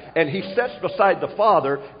him, and he sits beside the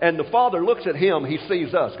Father, and the Father looks at him, he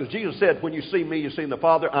sees us. Because Jesus said, when you see me, you see the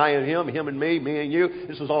Father, I and him and me and you.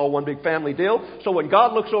 This is all one big family deal. So when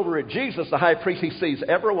God looks over at Jesus, the high priest, he sees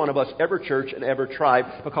every one of us, every church, and every tribe,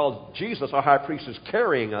 because Jesus, our high priest, is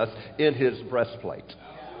carrying us in his breastplate.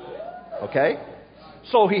 Okay?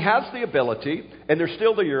 So he has the ability, and there's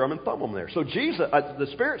still the Urim and Thummim there. So Jesus, the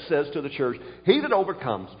Spirit says to the church, he that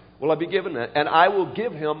overcomes will I be given that, and I will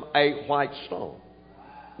give him a white stone.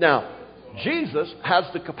 Now, Jesus has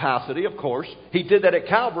the capacity, of course. He did that at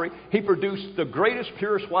Calvary. He produced the greatest,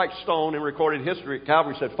 purest white stone in recorded history at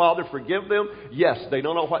Calvary. He said, Father, forgive them. Yes, they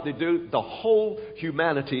don't know what they do. The whole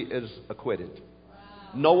humanity is acquitted.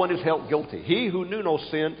 No one is held guilty. He who knew no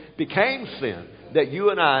sin became sin, that you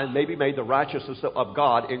and I may be made the righteousness of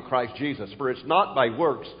God in Christ Jesus. For it's not by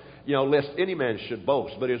works, lest any man should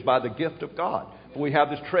boast, but it is by the gift of God. For we have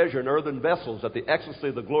this treasure in earthen vessels, that the excellency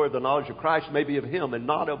of the glory of the knowledge of Christ may be of him and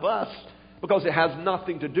not of us. Because it has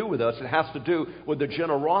nothing to do with us. It has to do with the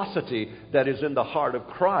generosity that is in the heart of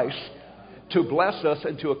Christ to bless us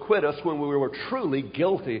and to acquit us when we were truly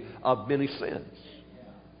guilty of many sins.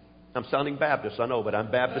 I'm sounding Baptist, I know, but I'm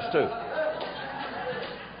Baptist too.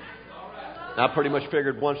 I pretty much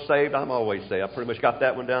figured once saved, I'm always saved. I pretty much got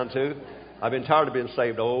that one down too. I've been tired of being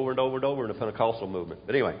saved over and over and over in the Pentecostal movement.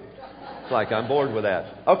 But anyway, it's like I'm bored with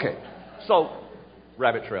that. Okay, so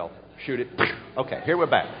rabbit trail, shoot it. Okay, here we're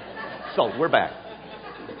back. So we're back.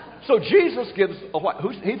 So Jesus gives a white,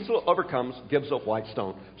 he who overcomes gives a white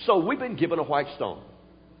stone. So we've been given a white stone.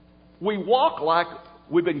 We walk like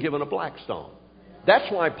we've been given a black stone.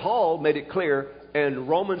 That's why Paul made it clear in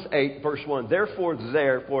Romans 8, verse 1. Therefore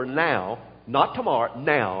now, not tomorrow,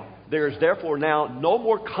 now, there is therefore now no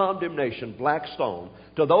more condemnation, black stone,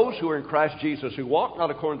 to those who are in Christ Jesus, who walk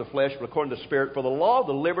not according to the flesh, but according to the Spirit. For the law of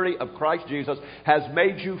the liberty of Christ Jesus has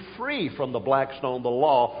made you free from the black stone, the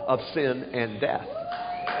law of sin and death.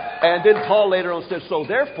 And then Paul later on says, so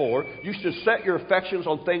therefore, you should set your affections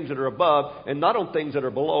on things that are above and not on things that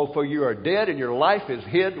are below, for you are dead and your life is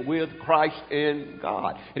hid with Christ in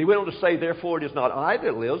God. And he went on to say, therefore it is not I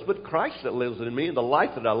that lives, but Christ that lives in me. And the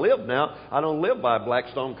life that I live now, I don't live by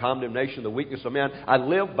blackstone condemnation, the weakness of man. I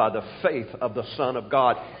live by the faith of the Son of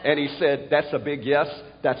God. And he said, that's a big yes,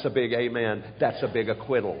 that's a big amen, that's a big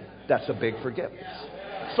acquittal, that's a big forgiveness.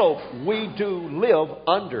 So we do live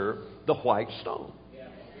under the white stone.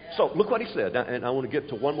 So look what he said, and I want to get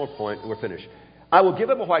to one more point and we're finished. I will give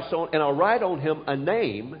him a white stone, and I'll write on him a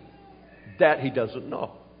name that he doesn't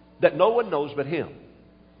know, that no one knows but him.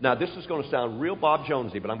 Now this is going to sound real Bob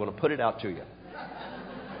Jonesy, but I'm going to put it out to you.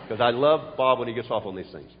 because I love Bob when he gets off on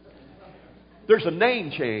these things. There's a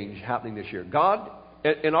name change happening this year. God,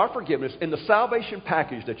 in our forgiveness, in the salvation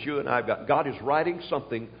package that you and I have got, God is writing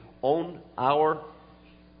something on our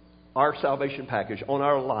salvation package, on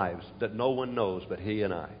our lives, that no one knows but He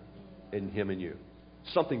and I, and Him and you.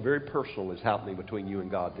 Something very personal is happening between you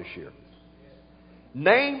and God this year.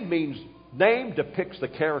 Name depicts the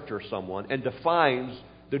character of someone and defines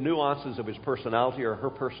the nuances of his personality or her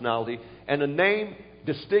personality. And a name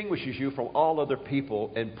distinguishes you from all other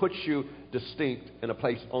people and puts you distinct in a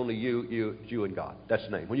place only you and God. That's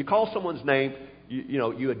name. When you call someone's name,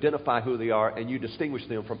 you identify who they are and you distinguish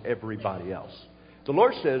them from everybody else. The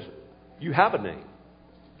Lord says, you have a name,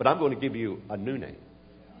 but I'm going to give you a new name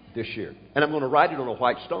this year. And I'm going to write it on a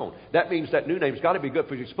white stone. That means that new name's got to be good,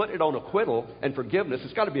 because he's putting it on acquittal and forgiveness.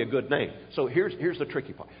 It's got to be a good name. So here's the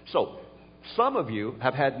tricky part. So some of you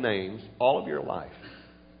have had names all of your life.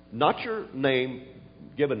 Not your name,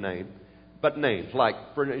 given name, but names. Like,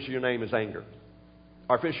 for instance, your name is anger.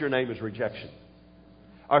 Or for instance, your name is rejection.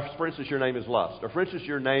 Or for instance, your name is lust. Or for instance,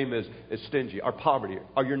 your name is stingy. Or poverty.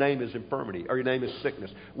 Or your name is infirmity. Or your name is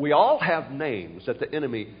sickness. We all have names that the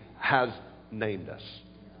enemy has named us.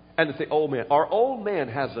 And it's the old man. Our old man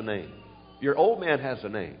has a name. Your old man has a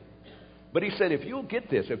name. But he said, if you'll get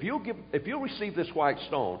this, if you'll receive this white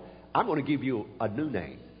stone, I'm going to give you a new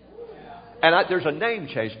name. And there's a name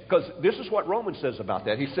change, because this is what Romans says about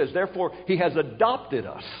that. He says, therefore, He has adopted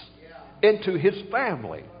us into His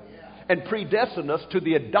family and predestined us to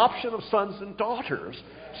the adoption of sons and daughters,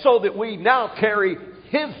 so that we now carry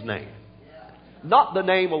His name. Not the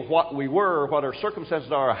name of what we were, or what our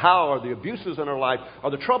circumstances are, or how, or the abuses in our life, or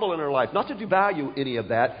the trouble in our life. Not to devalue any of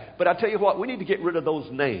that, but I tell you what, we need to get rid of those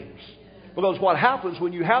names. Because what happens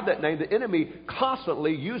when you have that name, the enemy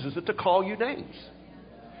constantly uses it to call you names.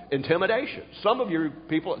 Intimidation. Some of you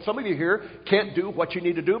here can't do what you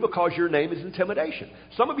need to do because your name is intimidation.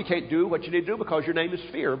 Some of you can't do what you need to do because your name is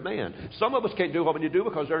fear of man. Some of us can't do what we need to do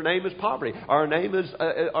because our name is poverty. Our name is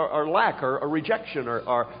our lack, or rejection,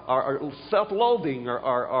 or self-loathing,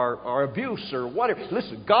 or abuse, or whatever.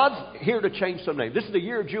 Listen, God's here to change some names. This is the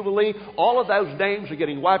year of Jubilee. All of those names are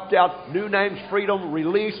getting wiped out. New names, freedom,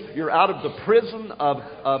 release. You're out of the prison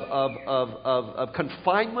of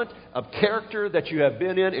confinement, of character that you have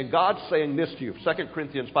been in. And God's saying this to you, 2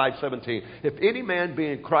 Corinthians 5:17. If any man be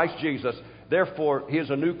in Christ Jesus, therefore he is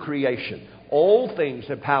a new creation. Old things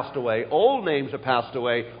have passed away. Old names have passed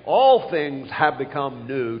away. All things have become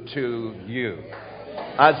new to you.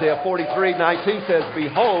 Isaiah 43:19 says,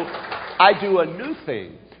 behold, I do a new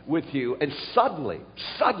thing with you. And suddenly,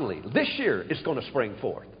 this year it's going to spring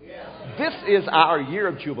forth. This is our year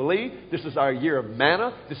of Jubilee. This is our year of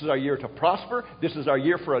manna. This is our year to prosper. This is our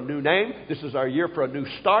year for a new name. This is our year for a new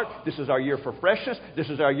start. This is our year for freshness. This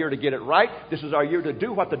is our year to get it right. This is our year to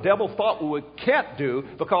do what the devil thought we can't do,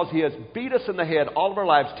 because he has beat us in the head all of our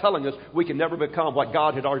lives, telling us we can never become what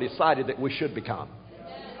God had already decided that we should become.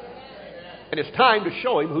 And it's time to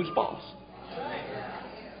show him who's boss.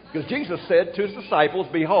 Because Jesus said to his disciples,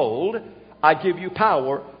 behold, I give you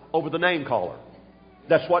power over the name caller.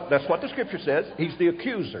 That's what the Scripture says. He's the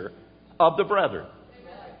accuser of the brethren.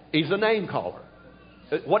 He's a name caller.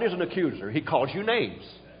 What is an accuser? He calls you names.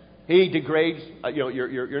 He degrades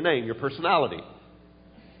your name, your personality.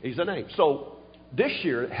 He's a name. So this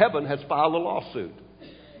year, heaven has filed a lawsuit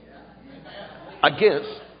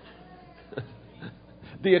against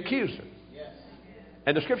the accuser.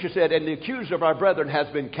 And the Scripture said, and the accuser of our brethren has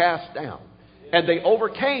been cast down. And they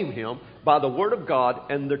overcame him by the word of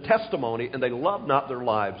God and their testimony, and they loved not their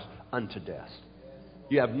lives unto death.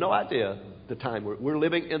 You have no idea the time. We're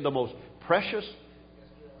living in the most precious,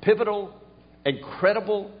 pivotal,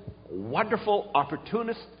 incredible, wonderful,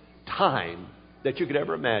 opportunist time that you could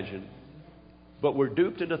ever imagine. But we're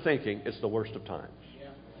duped into thinking it's the worst of times.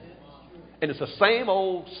 And it's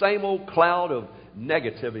the same old cloud of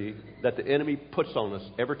negativity that the enemy puts on us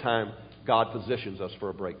every time God positions us for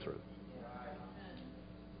a breakthrough.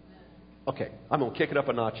 Okay, I'm going to kick it up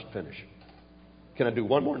a notch and finish. Can I do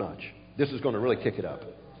one more notch? This is going to really kick it up.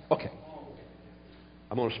 Okay.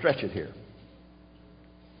 I'm going to stretch it here.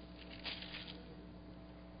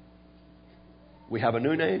 We have a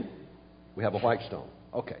new name. We have a white stone.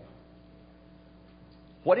 Okay.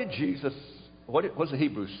 What does the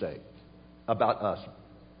Hebrews say about us?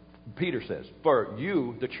 Peter says, for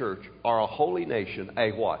you, the church, are a holy nation,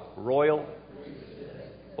 a what? Royal?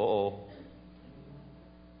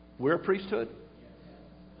 We're a priesthood?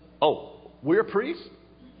 Oh, we're priests?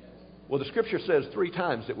 Well, the Scripture says 3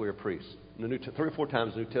 times that we're priests. 3 or 4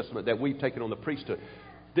 times in the New Testament that we've taken on the priesthood.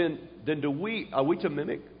 Then are we to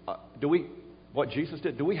mimic? what Jesus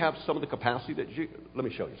did? Do we have some of the capacity that let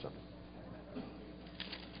me show you something.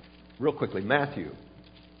 Real quickly, Matthew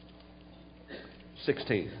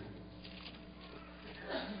 16.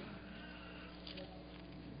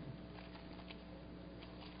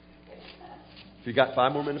 If you got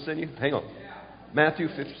 5 more minutes in you, hang on. Matthew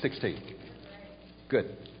 16.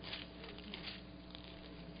 Good.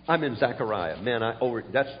 I'm in Zechariah. Man,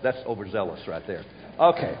 that's overzealous right there.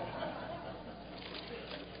 Okay.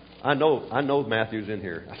 I know Matthew's in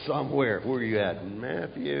here somewhere. Where are you at?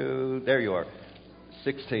 Matthew. There you are.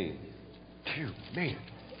 16. Phew, man.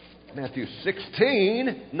 Matthew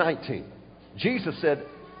 16:19. Jesus said,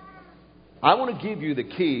 I want to give you the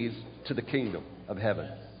keys to the kingdom of heaven.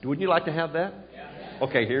 Wouldn't you like to have that?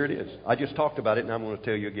 Okay, here it is. I just talked about it, and I'm going to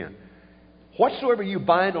tell you again. Whatsoever you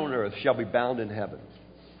bind on earth shall be bound in heaven.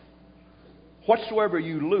 Whatsoever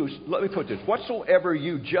you loose, let me put this. Whatsoever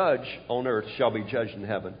you judge on earth shall be judged in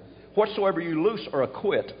heaven. Whatsoever you loose or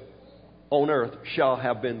acquit on earth shall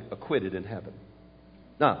have been acquitted in heaven.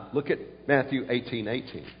 Now, look at Matthew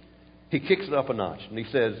 18:18. He kicks it up a notch, and he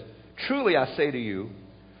says, truly I say to you,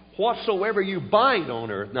 whatsoever you bind on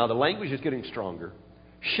earth, now the language is getting stronger,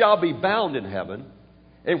 shall be bound in heaven,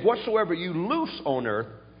 and whatsoever you loose on earth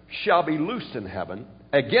shall be loosed in heaven.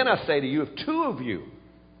 Again I say to you, if two of you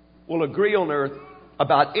will agree on earth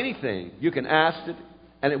about anything, you can ask it,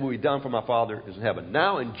 and it will be done for my Father is in heaven.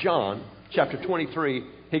 Now in John chapter 23,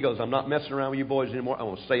 he goes, I'm not messing around with you boys anymore. I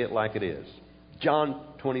want to say it like it is. John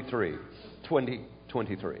 23,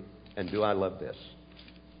 23. And do I love this?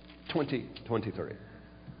 23.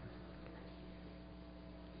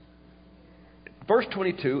 Verse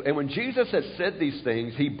 22, and when Jesus had said these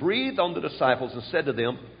things, he breathed on the disciples and said to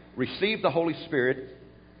them, receive the Holy Spirit.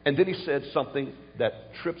 And then he said something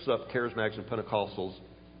that trips up charismatics and Pentecostals,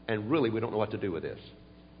 and really we don't know what to do with this.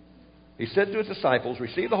 He said to his disciples,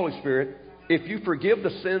 receive the Holy Spirit. If you forgive the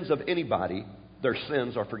sins of anybody, their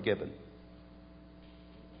sins are forgiven.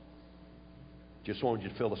 Just wanted you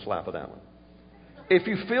to feel the slap of that one. If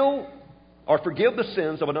you feel or forgive the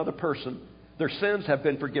sins of another person, their sins have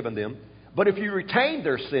been forgiven them. But if you retain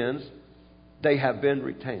their sins, they have been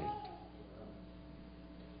retained.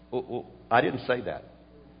 Well, I didn't say that.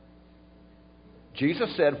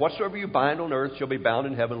 Jesus said, whatsoever you bind on earth shall be bound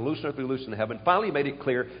in heaven, loose on earth will be loosed in heaven. Finally, he made it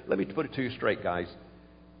clear. Let me put it to you straight, guys.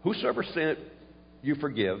 Whosoever sin you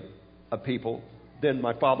forgive of people, then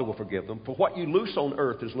my Father will forgive them. For what you loose on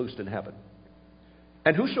earth is loosed in heaven.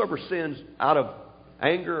 And whosoever sins out of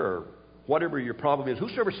anger or whatever your problem is,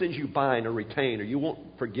 whosoever sins you bind or retain or you won't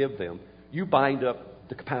forgive them, you bind up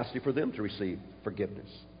the capacity for them to receive forgiveness.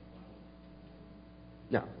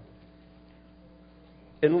 Now,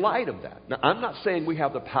 in light of that, now I'm not saying we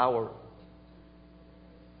have the power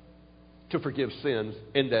to forgive sins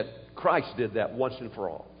in that Christ did that once and for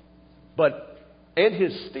all. But in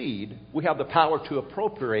his stead, we have the power to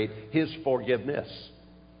appropriate his forgiveness.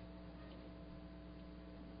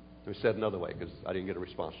 Let me say it another way because I didn't get a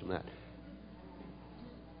response from that.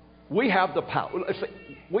 We have the power.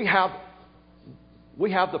 We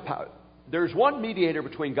have the power. There's one mediator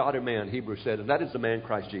between God and man, Hebrews said, and that is the man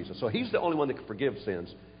Christ Jesus. So he's the only one that can forgive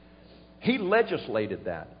sins. He legislated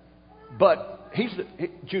that. But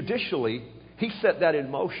judicially, he set that in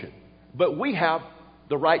motion. But we have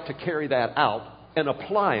the right to carry that out and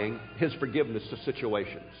applying his forgiveness to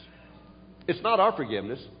situations. It's not our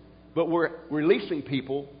forgiveness, but we're releasing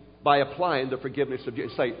people by applying the forgiveness of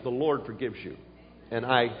Jesus. Say, the Lord forgives you, and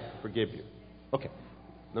I forgive you. Okay,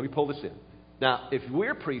 let me pull this in. Now, if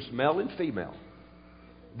we're priests, male and female,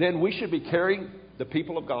 then we should be carrying the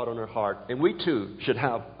people of God on our heart, and we too should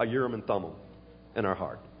have a Urim and Thummim in our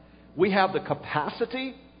heart. We have the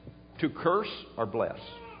capacity to curse or bless,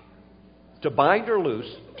 to bind or loose,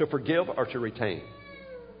 to forgive or to retain.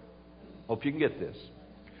 Hope you can get this.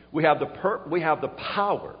 We have the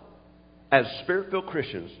power as Spirit-filled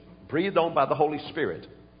Christians, breathed on by the Holy Spirit,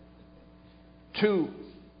 to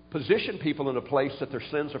position people in a place that their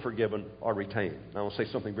sins are forgiven or retained. Now, I want to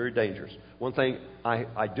say something very dangerous. One thing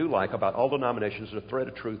I do like about all denominations is the thread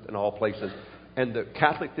of truth in all places, and the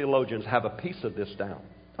Catholic theologians have a piece of this down.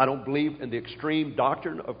 I don't believe in the extreme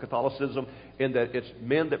doctrine of Catholicism in that it's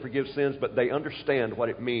men that forgive sins, but they understand what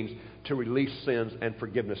it means to release sins and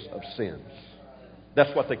forgiveness of sins.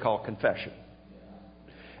 That's what they call confession.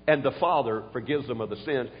 And the Father forgives them of the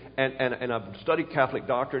sins. And I've studied Catholic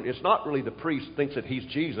doctrine. It's not really the priest thinks that he's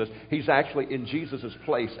Jesus. He's actually in Jesus'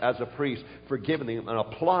 place as a priest, forgiving them and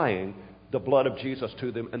applying the blood of Jesus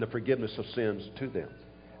to them and the forgiveness of sins to them.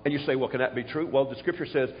 And you say, well, can that be true? Well, the Scripture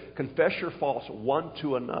says, confess your faults one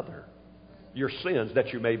to another, your sins,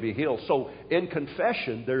 that you may be healed. So in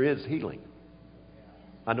confession, there is healing.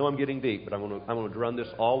 I know I'm getting deep, but I'm going to run this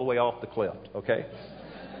all the way off the cliff, okay?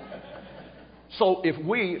 So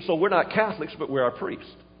we're not Catholics, but we're a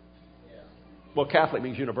priest. Well, Catholic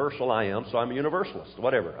means universal. I am, so I'm a universalist.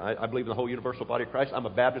 Whatever. I believe in the whole universal body of Christ. I'm a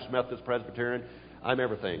Baptist, Methodist, Presbyterian. I'm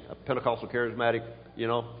everything. A Pentecostal, charismatic.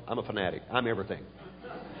 I'm a fanatic. I'm everything.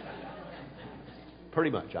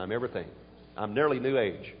 Pretty much, I'm everything. I'm nearly New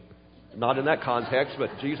Age. Not in that context, but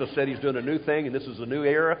Jesus said He's doing a new thing, and this is a new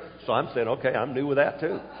era. So I'm saying, okay, I'm new with that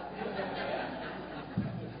too.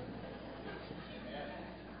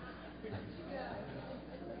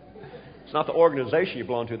 It's not the organization you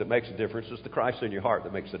belong to that makes a difference. It's the Christ in your heart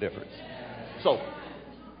that makes a difference. So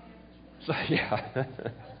yeah.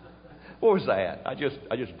 What was that? I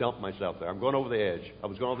just dumped myself there. I'm going over the edge. I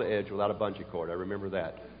was going over the edge without a bungee cord. I remember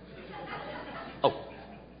that. Oh,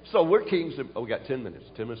 so we're kings. We got 10 minutes.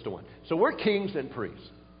 10 minutes to 1. So we're kings and priests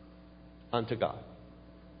unto God.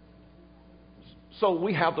 So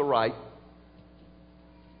we have the right.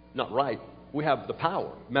 Not right. We have the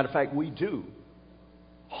power. Matter of fact, we do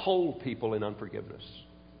hold people in unforgiveness.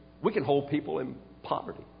 We can hold people in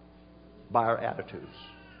poverty by our attitudes.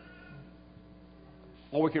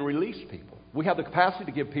 Or we can release people. We have the capacity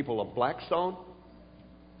to give people a black stone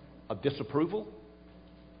of disapproval,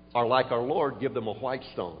 or like our Lord, give them a white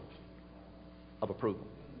stone of approval.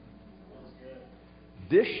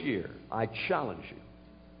 This year, I challenge you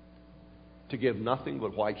to give nothing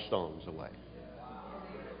but white stones away.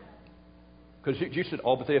 Because you said,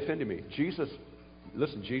 oh, but they offended me. Jesus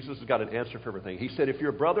has got an answer for everything. He said, if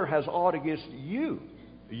your brother has aught against you,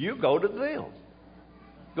 you go to them.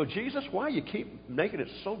 Go, Jesus, why you keep making it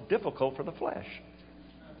so difficult for the flesh?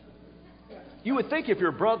 You would think if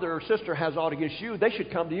your brother or sister has aught against you, they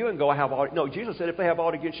should come to you and go, I have aught. No, Jesus said if they have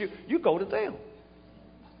aught against you, you go to them.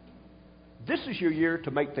 This is your year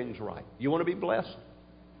to make things right. You want to be blessed?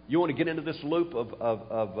 You want to get into this loop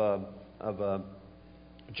of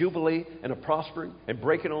jubilee and of prospering and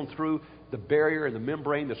breaking on through the barrier and the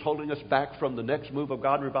membrane that's holding us back from the next move of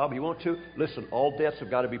God in revival. You want to? Listen, all debts have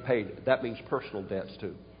got to be paid. That means personal debts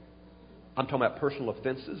too. I'm talking about personal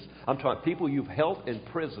offenses. I'm talking about people you've held in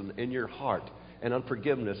prison in your heart and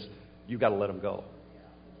unforgiveness. You've got to let them go.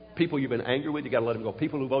 People you've been angry with, you've got to let them go.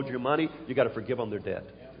 People who've owed you money, you've got to forgive them their debt.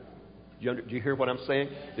 Do you hear what I'm saying?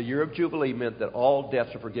 The year of Jubilee meant that all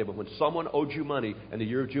debts are forgiven. When someone owed you money and the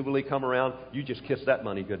year of Jubilee come around, you just kiss that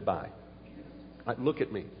money goodbye. Look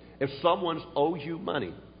at me. If someone's owed you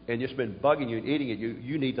money and it's been bugging you and eating at you,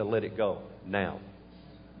 you need to let it go now.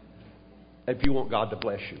 If you want God to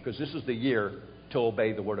bless you. Because this is the year to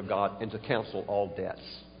obey the Word of God and to cancel all debts.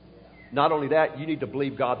 Not only that, you need to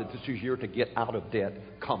believe God that this is your year to get out of debt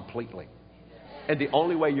completely. And the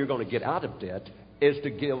only way you're going to get out of debt is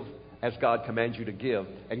to give as God commands you to give,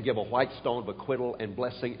 and give a white stone of acquittal and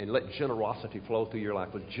blessing, and let generosity flow through your life.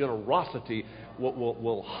 Because generosity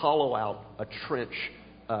will hollow out a trench,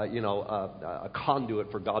 a conduit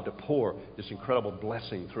for God to pour this incredible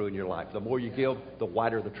blessing through in your life. The more you give, the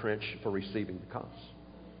wider the trench for receiving becomes.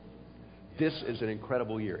 This is an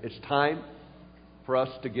incredible year. It's time for us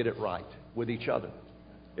to get it right with each other.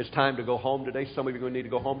 It's time to go home today. Some of you are going to need to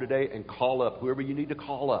go home today and call up whoever you need to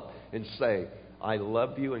call up and say, I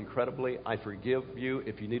love you incredibly. I forgive you.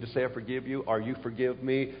 If you need to say I forgive you or you forgive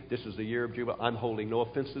me, this is the year of Jubilee. I'm holding no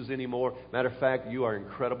offenses anymore. Matter of fact, you are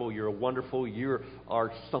incredible. You're wonderful. You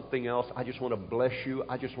are something else. I just want to bless you.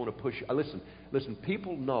 I just want to push you. Listen,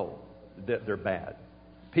 people know that they're bad.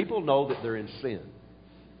 People know that they're in sin.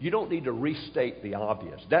 You don't need to restate the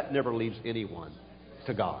obvious. That never leads anyone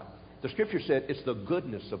to God. The Scripture said it's the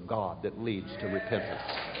goodness of God that leads to repentance.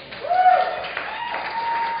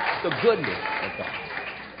 The goodness of God.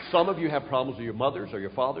 Some of you have problems with your mothers or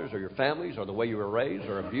your fathers or your families or the way you were raised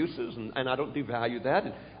or abuses, and I don't devalue that,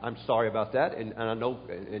 and I'm sorry about that, and I know,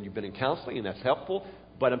 and you've been in counseling, and that's helpful,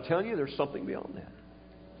 but I'm telling you there's something beyond that.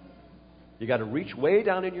 You got to reach way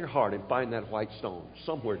down in your heart and find that white stone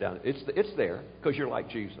somewhere down. It's there because you're like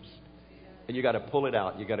Jesus, and you got to pull it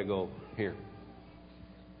out. You got to go here.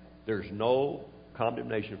 There's no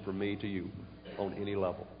condemnation from me to you on any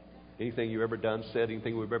level. Anything you've ever done, said,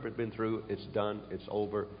 anything we've ever been through, it's done, it's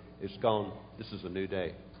over, it's gone. This is a new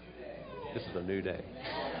day. This is a new day.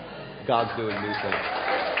 God's doing new things.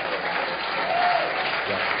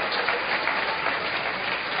 Yeah.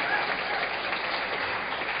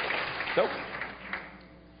 So,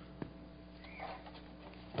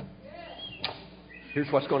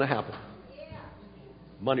 here's what's going to happen.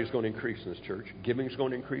 Money is going to increase in this church. Giving is going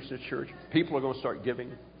to increase in this church. People are going to start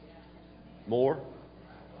giving more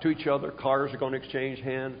to each other. Cars are going to exchange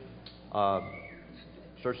hands. Start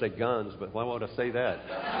to say guns, but why would I say that?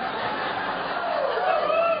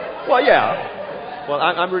 Well, yeah. Well,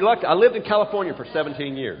 I'm reluctant. I lived in California for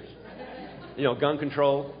 17 years. You know, gun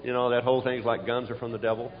control, you know, that whole thing's like guns are from the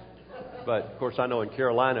devil. But, of course, I know in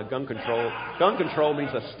Carolina, gun control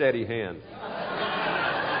means a steady hand.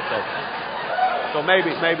 So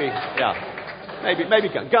maybe, yeah. Maybe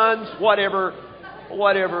guns, whatever,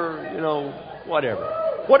 you know,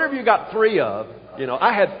 whatever. Whatever you got 3 of, you know.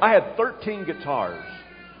 I had 13 guitars.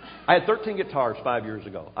 I had 13 guitars 5 years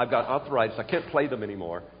ago. I've got arthritis. I can't play them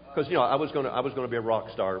anymore. Because, you know, I was going to be a rock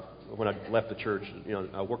star when I left the church. You know,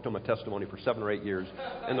 I worked on my testimony for 7 or 8 years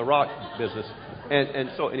in the rock business.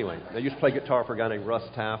 And so anyway, I used to play guitar for a guy named Russ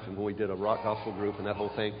Taff, and when we did a rock gospel group and that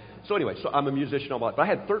whole thing. So anyway, so I'm a musician all my life. But I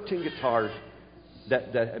had 13 guitars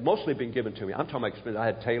that had mostly been given to me. I'm talking about experience. I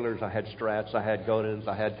had Taylors, I had Strats, I had Godins,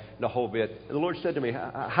 I had the whole bit. And the Lord said to me,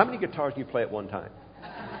 how many guitars do you play at one time?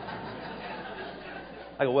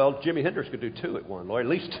 I go, well, Jimi Hendrix could do 2 at one, Lord, at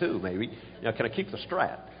least 2 maybe. You know, can I keep the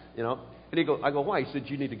Strat? You know, and I go, why? He said,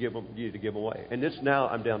 you need to give them away. And this now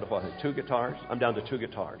I'm down to what? 2 guitars? I'm down to 2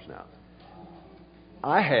 guitars now.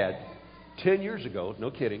 I had 10 years ago,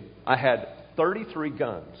 no kidding, I had 33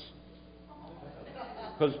 guns.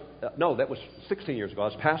 Because no, that was 16 years ago. I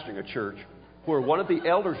was pastoring a church where one of the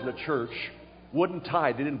elders in the church wouldn't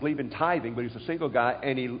tithe. They didn't believe in tithing, but he was a single guy,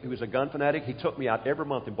 and he was a gun fanatic. He took me out every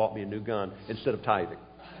month and bought me a new gun instead of tithing.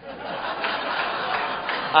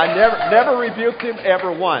 I never rebuked him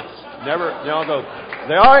ever once. Never, you know,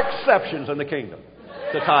 there are exceptions in the kingdom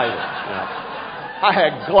to tithing. You know. I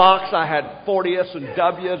had Glocks, I had 40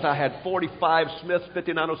 S&Ws, I had 45 Smiths,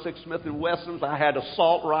 5906 Smith & Wessons, I had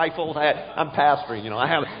assault rifles, I'm pastoring, you know, I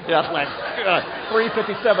have like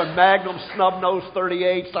 357 Magnum snub-nose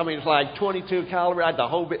 38s, I mean, it's like 22 caliber, I had the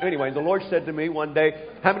whole bit. Anyway, the Lord said to me one day,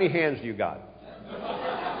 how many hands do you got?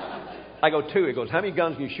 I go, 2. He goes, how many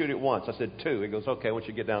guns can you shoot at once? I said, 2. He goes, okay, once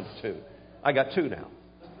you get down to 2. I got 2 now.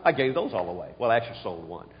 I gave those all away. Well, I actually sold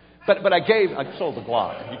 1. But I sold the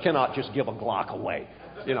Glock. You cannot just give a Glock away,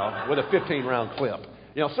 you know, with a 15-round clip.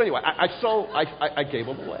 You know, so anyway, I gave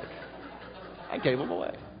them away. I gave them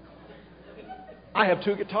away. I have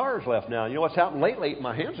 2 guitars left now. You know what's happened lately?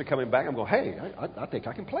 My hands are coming back. I'm going, hey, I think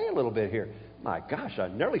I can play a little bit here. My gosh, I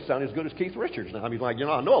nearly sound as good as Keith Richards now. I mean, like, you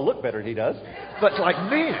know, I know I look better than he does. But it's like,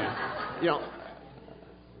 man, you know,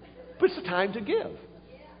 but it's the time to give.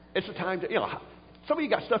 It's the time to, you know, some of you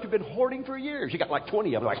got stuff you've been hoarding for years. You got like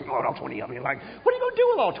 20 of them. Like, oh, no, 20 of them. You're like, what are you going to do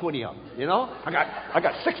with all 20 of them? You know, I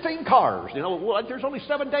got 16 cars. You know, well, there's only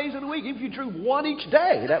 7 days in a week. If you drew 1 each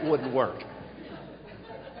day, that wouldn't work.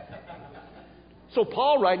 So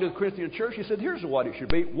Paul, writing to the Corinthian church, he said, here's what it should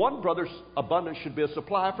be. One brother's abundance should be a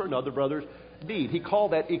supply for another brother's need. He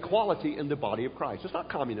called that equality in the body of Christ. It's not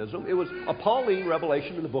communism. It was a Pauline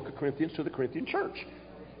revelation in the book of Corinthians to the Corinthian church.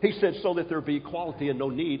 He said so that there be equality and no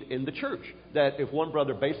need in the church. That if one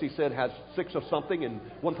brother basically said has 6 of something and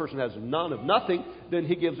one person has none of nothing, then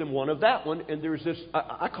he gives him 1 of that one. And there's this,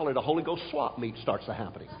 I call it a Holy Ghost swap meet starts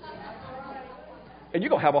happening. And you're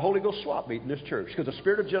going to have a Holy Ghost swap meet in this church because the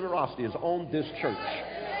spirit of generosity is on this church.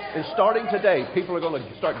 And starting today, people are going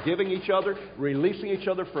to start giving each other, releasing each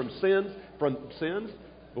other from sins,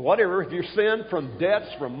 whatever. If you sin, from debts,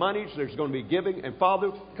 from monies, there's going to be giving. And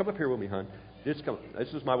Father, come up here with me, hon. This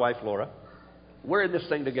is my wife, Laura. We're in this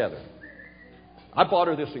thing together. I bought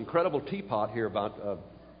her this incredible teapot here about a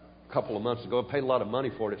couple of months ago. I paid a lot of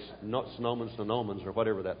money for it. It's not Sonomans, or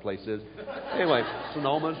whatever that place is. Anyway,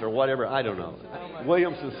 Sonomans or whatever, I don't know.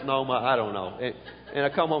 Williams and Sonoma, I don't know. And I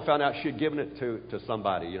come home and found out she had given it to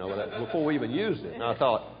somebody, you know, before we even used it. And I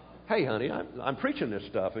thought, hey, honey, I'm preaching this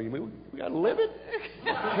stuff. And we got to live it?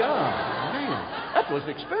 God, man, that was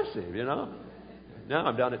expensive, you know. Now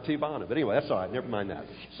I'm down at T-Bonnet. But anyway, that's all right. Never mind that.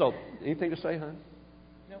 So, anything to say, hon?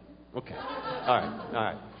 No. Okay. All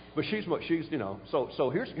right. But she's, you know, so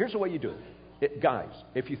here's the way you do it. Guys,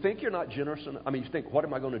 if you think you're not generous enough, you think, what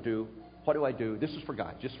am I going to do? What do I do? This is for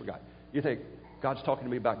guys, just for guys. You think, God's talking to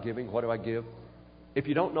me about giving. What do I give? If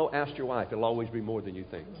you don't know, ask your wife. It'll always be more than you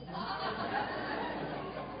think.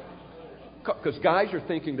 Because guys are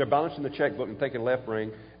thinking, they're balancing the checkbook and thinking left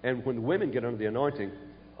brain. And when the women get under the anointing,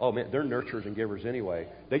 oh, man, they're nurturers and givers anyway.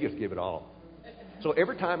 They just give it all. So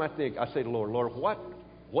every time I say to the Lord,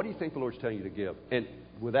 what do you think the Lord's telling you to give? And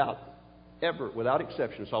without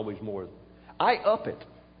exception, it's always more. I up it,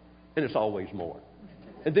 and it's always more.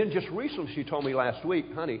 And then just recently, she told me last week,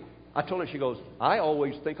 honey, I told her, she goes, I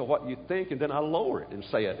always think of what you think, and then I lower it and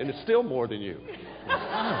say it, and it's still more than you.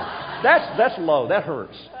 That's low. That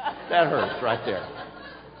hurts. That hurts right there.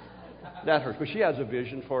 That hurts. But she has a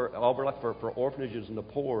vision for orphanages and the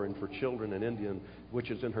poor and for children in India, which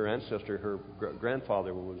is in her ancestry. Her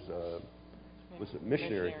grandfather was was a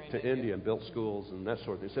missionary to India and built schools and that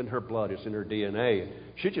sort of thing. It's in her blood. It's in her DNA.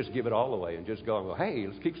 She'd just give it all away and just go and go, hey,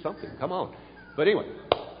 let's keep something. Come on. But anyway,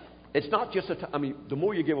 it's not just the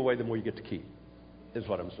more you give away, the more you get to keep, is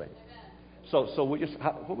what I'm saying. So we just,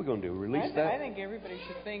 what are we going to do? Release that? I think everybody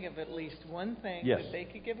should think of at least one thing Yes. that they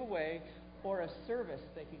could give away or a service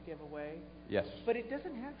they could give away. Yes. But it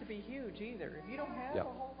doesn't have to be huge either. If you don't have a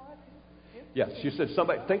whole lot, Yes, you said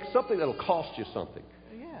think something that'll cost you something.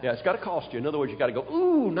 Yeah, it's got to cost you. In other words, you got to go,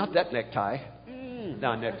 ooh, not that necktie.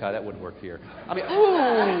 No, necktie, that wouldn't work here. I mean,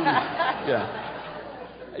 ooh.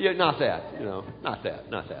 Yeah, not that,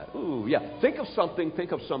 not that. Ooh, yeah. Think of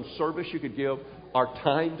some service you could give, our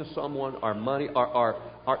time to someone, our money, our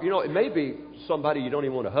it may be somebody you don't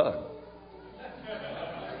even want to hug.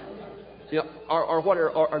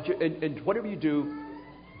 And whatever you do,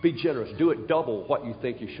 be generous. Do it double what you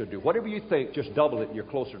think you should do. Whatever you think, just double it and you're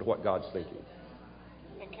closer to what God's thinking.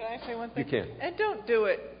 And can I say one thing? You can. And don't do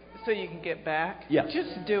it so you can get back. Yes.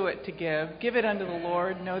 Just do it to give. Give it unto the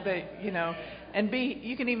Lord. Know that, and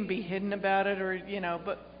you can even be hidden about it or,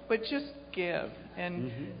 but just give.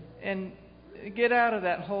 And get out of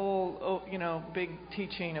that whole, big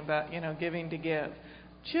teaching about, giving to give.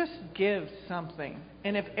 Just give something.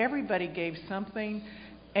 And if everybody gave something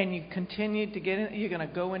and you continued to get it, you're going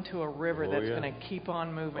to go into a river that's going to keep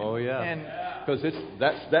on moving. Oh, yeah. And because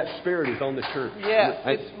that spirit is on the church. Yes,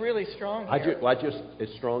 it's really strong here.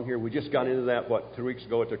 It's strong here. We just got into that, 3 weeks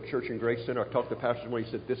ago at the Church and Grace Center. I talked to the pastor when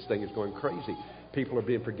he said, this thing is going crazy. People are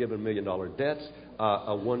being forgiven $1 million debts.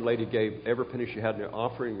 One lady gave every penny she had in her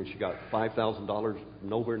offering, and she got $5,000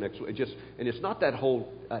 nowhere next week. And it's not that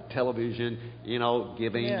whole television,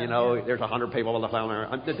 giving. There's 100 people on the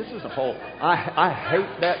phone. This is a whole. I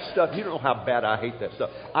hate that stuff. You don't know how bad I hate that stuff.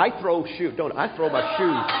 I throw shoes. I throw my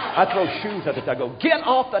shoes. I throw shoes at it. I go, get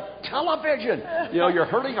off the television. You're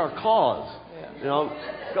hurting our cause.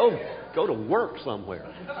 Go to work somewhere.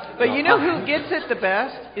 But who gets it the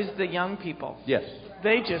best is the young people. Yes.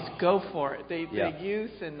 They just go for it. The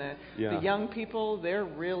youth and the young people, they're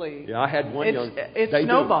really... Yeah, I had one It's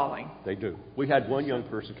snowballing. They do. We had one young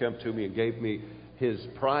person come to me and gave me his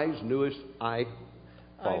prized newest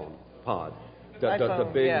iPhone pod. The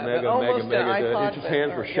big mega. His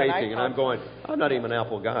hands were shaking, and I'm going, I'm not even an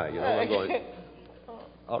Apple guy. I'm going,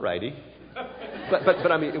 all righty.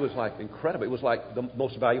 But I mean, it was like incredible. It was like the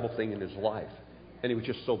most valuable thing in his life. And he was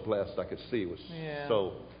just so blessed. I could see he was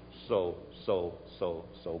so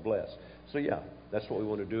blessed. So yeah, that's what we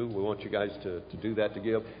want to do. We want you guys to do that, to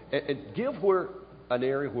give. And give where an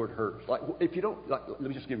area where it hurts. Like if you don't, let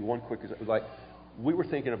me just give you one quick example. Like we were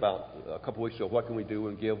thinking about a couple weeks ago, what can we do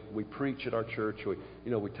and give? We preach at our church. We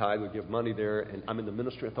tithe, we give money there. And I'm in the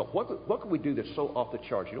ministry. I thought, what can we do that's so off the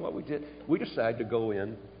charts? You know what we did? We decided to go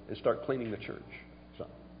in and start cleaning the church. So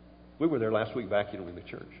we were there last week vacuuming the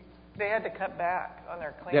church. They had to cut back on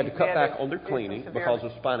their cleaning. They had to cut back on their cleaning because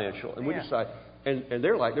it's financial. And we decided, and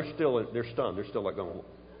they're like, they're stunned. They're still like going,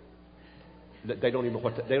 they don't even know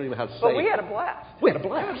they don't even know how to say. But we had a blast. We had a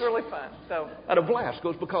blast. It was really fun. So had a blast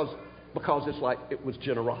because it's like it was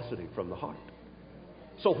generosity from the heart.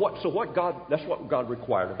 So what God, that's what God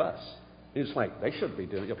required of us. It's like they shouldn't be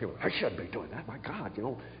doing. People, I shouldn't be doing that. My God,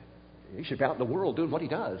 he should be out in the world doing what he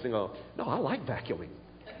does. No, I like vacuuming.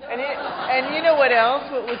 And you know what else?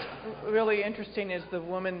 What was really interesting is the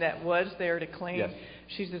woman that was there to clean. Yes.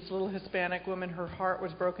 She's this little Hispanic woman. Her heart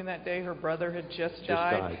was broken that day. Her brother had just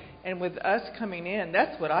died. And with us coming in,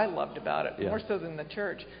 that's what I loved about it, more so than the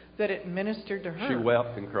church, that it ministered to her. She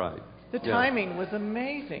wept and cried. The timing was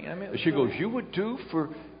amazing. I mean, she goes, you would do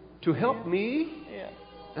to help me? Yeah.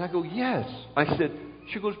 And I go, yes. I said,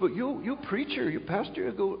 she goes, but you preacher, you pastor.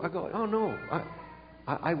 I go, oh no,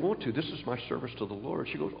 I want to. This is my service to the Lord.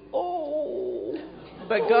 She goes, oh.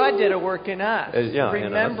 But God did a work in us,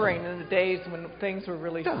 remembering in the days when things were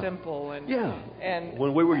really simple and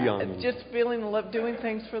when we were young, just feeling love, doing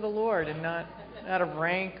things for the Lord and not out of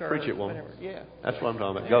rank or preach it, whatever. Yeah, that's what I'm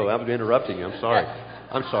talking about. Go. I'm interrupting you. I'm sorry.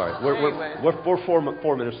 I'm sorry. We're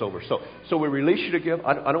 4 minutes over. So we release you to give.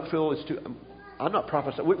 I don't feel it's too. I'm not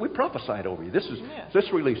prophesying. We prophesied over you.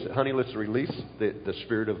 Let's release it, honey. Let's release the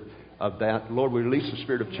spirit of that. Lord, we release the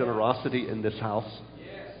spirit of generosity in this house.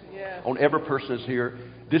 Yes. On every person that's here.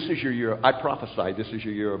 This is your year. I prophesy this is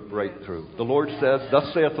your year of breakthrough. The Lord says,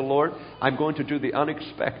 thus saith the Lord, I'm going to do the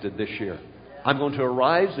unexpected this year. I'm going to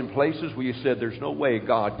arise in places where you said there's no way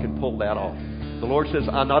God can pull that off. The Lord says,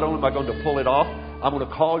 not only am I going to pull it off, I'm going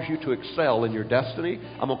to cause you to excel in your destiny.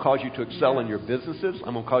 I'm going to cause you to excel in your businesses.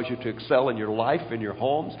 I'm going to cause you to excel in your life, in your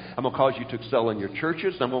homes. I'm going to cause you to excel in your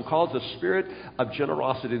churches. I'm going to cause the spirit of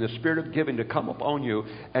generosity, the spirit of giving to come upon you.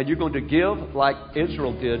 And you're going to give like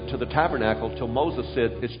Israel did to the tabernacle till Moses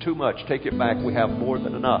said, it's too much. Take it back. We have more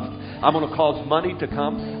than enough. I'm going to cause money to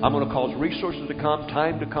come. I'm going to cause resources to come,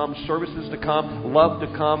 time to come, services to come, love to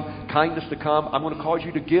come, kindness to come. I'm going to cause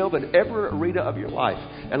you to give in every arena of your life.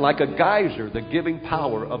 And like a geyser, the giving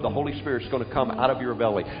power of the Holy Spirit is going to come out of your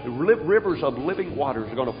belly. Rivers of living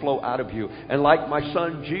waters are going to flow out of you. And like my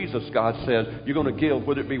son Jesus, God says, you're going to give,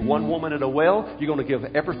 whether it be one woman at a well, you're going to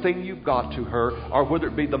give everything you've got to her, or whether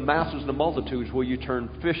it be the masses, the multitudes, where you turn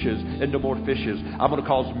fishes into more fishes. I'm going to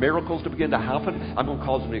cause miracles to begin to happen. I'm going to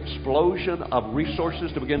cause an explosion of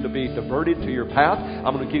resources to begin to be diverted to your path.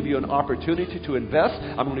 I'm going to give you an opportunity to invest.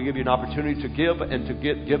 I'm going to give you an opportunity to give and to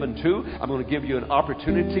get given to. I'm going to give you an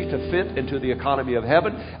opportunity to fit into the economy of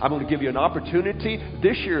heaven. I'm going to give you an opportunity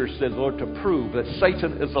this year, says the Lord, to prove that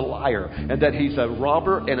Satan is a liar and that he's a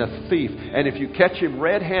robber and a thief. And if you catch him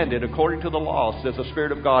red-handed, according to the law, says the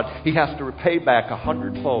Spirit of God, he has to repay back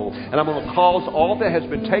 100-fold. And I'm going to cause all that has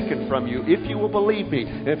been taken from you, if you will believe me,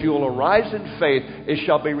 and if you will arise in faith, it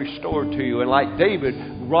shall be restored to you. And like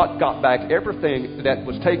David got back everything that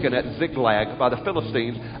was taken at Ziklag by the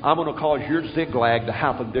Philistines, I'm going to cause your Ziklag to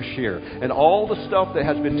happen this year. And all the stuff that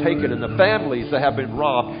has been taken, and the families that have been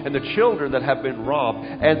robbed, and the children that have been robbed,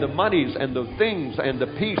 and the monies and the things and the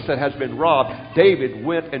peace that has been robbed, David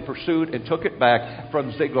went and pursued and took it back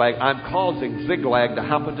from Ziklag. I'm causing Ziklag to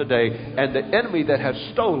happen today, and the enemy that has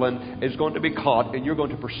stolen is going to be caught, and you're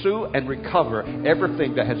going to pursue and recover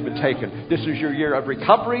everything that has been taken. This is your year of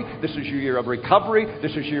recovery. This is your year of recovery.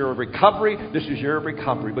 This is your year of recovery. This is your year of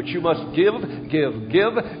recovery. But you must give.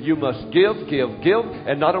 You must give.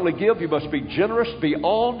 And not only give, you must be generous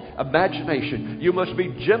beyond imagination. You must be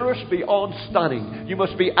generous beyond stunning. You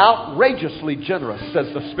must be outrageously generous,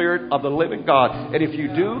 says the Spirit of the living God. And if you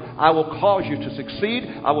do, I will cause you to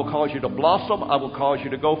succeed. I will cause you to blossom. I will cause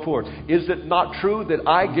you to go forth. Is it not true that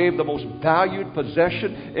I gave the most valued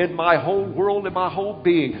possession in my whole world, in my whole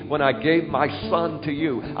being, when I gave my son to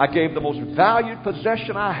you? I gave the most valued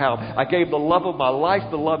possession I have. I gave the love of my life,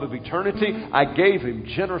 the love of eternity. I gave him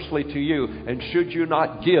generously to you. And should you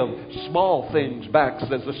not give small things back,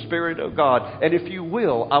 says the Spirit of God? And if you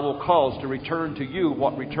will, I will cause to return to you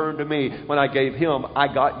what returned to me when I gave him. I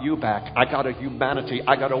got you back. I got a humanity.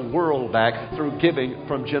 I got a world back through giving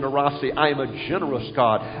from generosity. I am a generous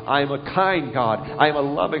God. I am a kind God. I am a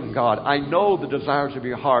loving God. I know the desires of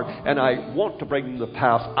your heart, and I want to bring them to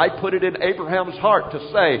pass. I put it in Abraham's heart to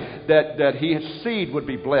say that his seed would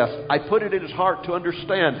be blessed. I put it in his heart to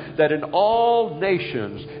understand that in all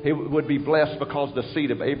nations it would be blessed because of the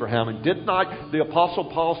seed of Abraham. And did not the Apostle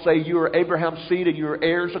Paul say, you are Abraham's seed and you are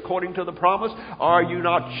heirs according to the promise? Are you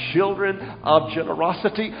not children of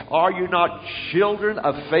generosity? Are you not children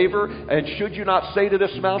of favor? And should you not say to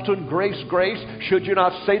this mountain, grace, grace? Should you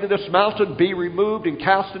not say to this mountain, be removed and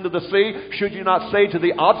cast into the sea? Should you not say to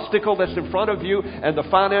the obstacle that's in front of you, and the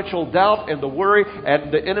financial doubt and the worry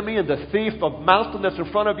and the enemy and the thief of mountain that's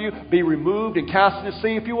in front of you, be removed and cast into the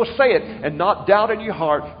sea? If you will say it and not doubt in your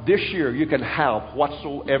heart, this year you can have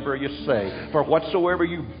whatsoever you say. For whatsoever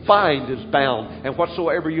you bind is bound, and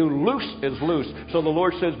whatsoever you loose is loose. So the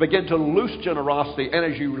Lord says, begin to loose generosity.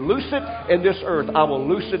 And as you loose it in this earth, I will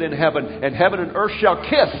loose it in heaven. And heaven and earth shall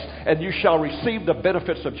kiss, and you shall receive the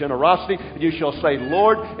benefits of generosity. And you shall say,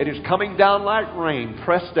 Lord, it is coming down like rain,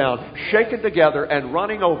 pressed down, shaken together, and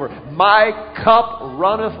running over. My cup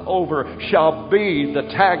runneth over shall be the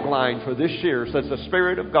tagline for this year, says the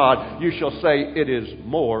Spirit of God. You shall say, it is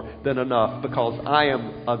more than enough, because I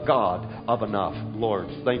am a God of enough. Lord,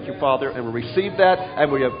 thank you, Father, and we receive that,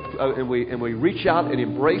 and we reach out and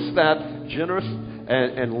embrace that generous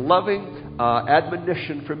and loving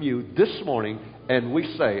admonition from you this morning. And we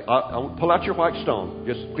say, pull out your white stone.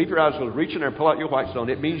 Just keep your eyes closed. Reach in there and pull out your white stone.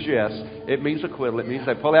 It means yes. It means acquittal. It means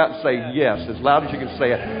they pull out and say yes as loud as you can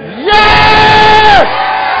say it. Yes!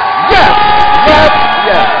 Yes! Yes!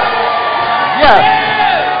 Yes!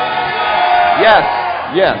 Yes!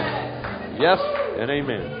 Yes! Yes! And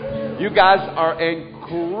amen. You guys are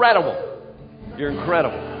incredible. You're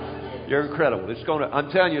incredible. You're incredible. It's going to. I'm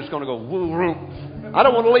telling you, it's going to go woo woo. I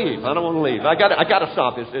don't want to leave. I don't want to leave. I got to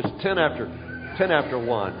stop. It's 10 after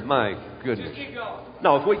 1. My goodness.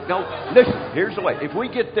 No, if we don't listen, here's the way. If we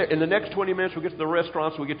get there in the next 20 minutes, we get to the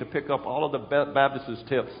restaurants, we get to pick up all of the Baptist's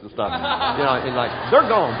tips and stuff. You know, and like they're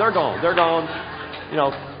gone. You know,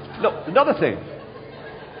 no, another thing.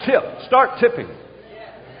 Tip. Start tipping.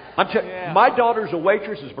 My daughter's a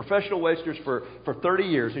waitress, is a professional waitress for 30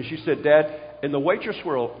 years. And she said, Dad, in the waitress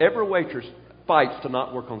world, every waitress fights to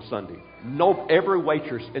not work on Sunday. Every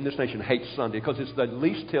waitress in this nation hates Sunday because it's the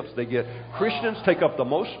least tips they get. Christians take up the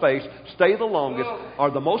most space, stay the longest,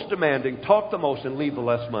 are the most demanding, talk the most, and leave the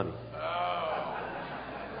less money.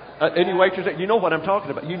 Any waitress, you know what I'm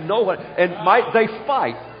talking about. You know what, and they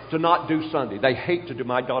fight to not do Sunday. They hate to do.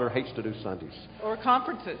 My daughter hates to do Sundays. Or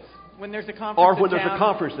conferences. When there's a conference or when there's a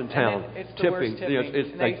conference in town, it's the tipping. Worst tipping.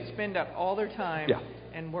 You know, they spend up all their time yeah.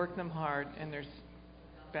 and work them hard, and there's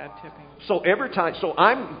bad tipping. So every time,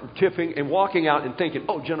 I'm tipping and walking out and thinking,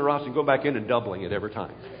 oh, generosity, go back in and doubling it every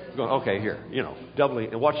time. Going, okay, here,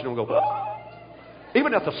 doubling and watching them go. Ah!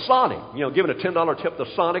 Even at the Sonic, giving a $10 tip to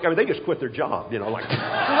Sonic, they just quit their job, like.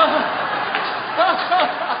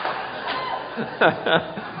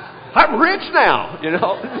 I'm rich now,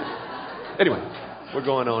 Anyway, we're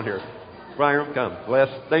going on here. Brian, come. Bless.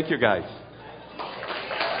 Thank you, guys.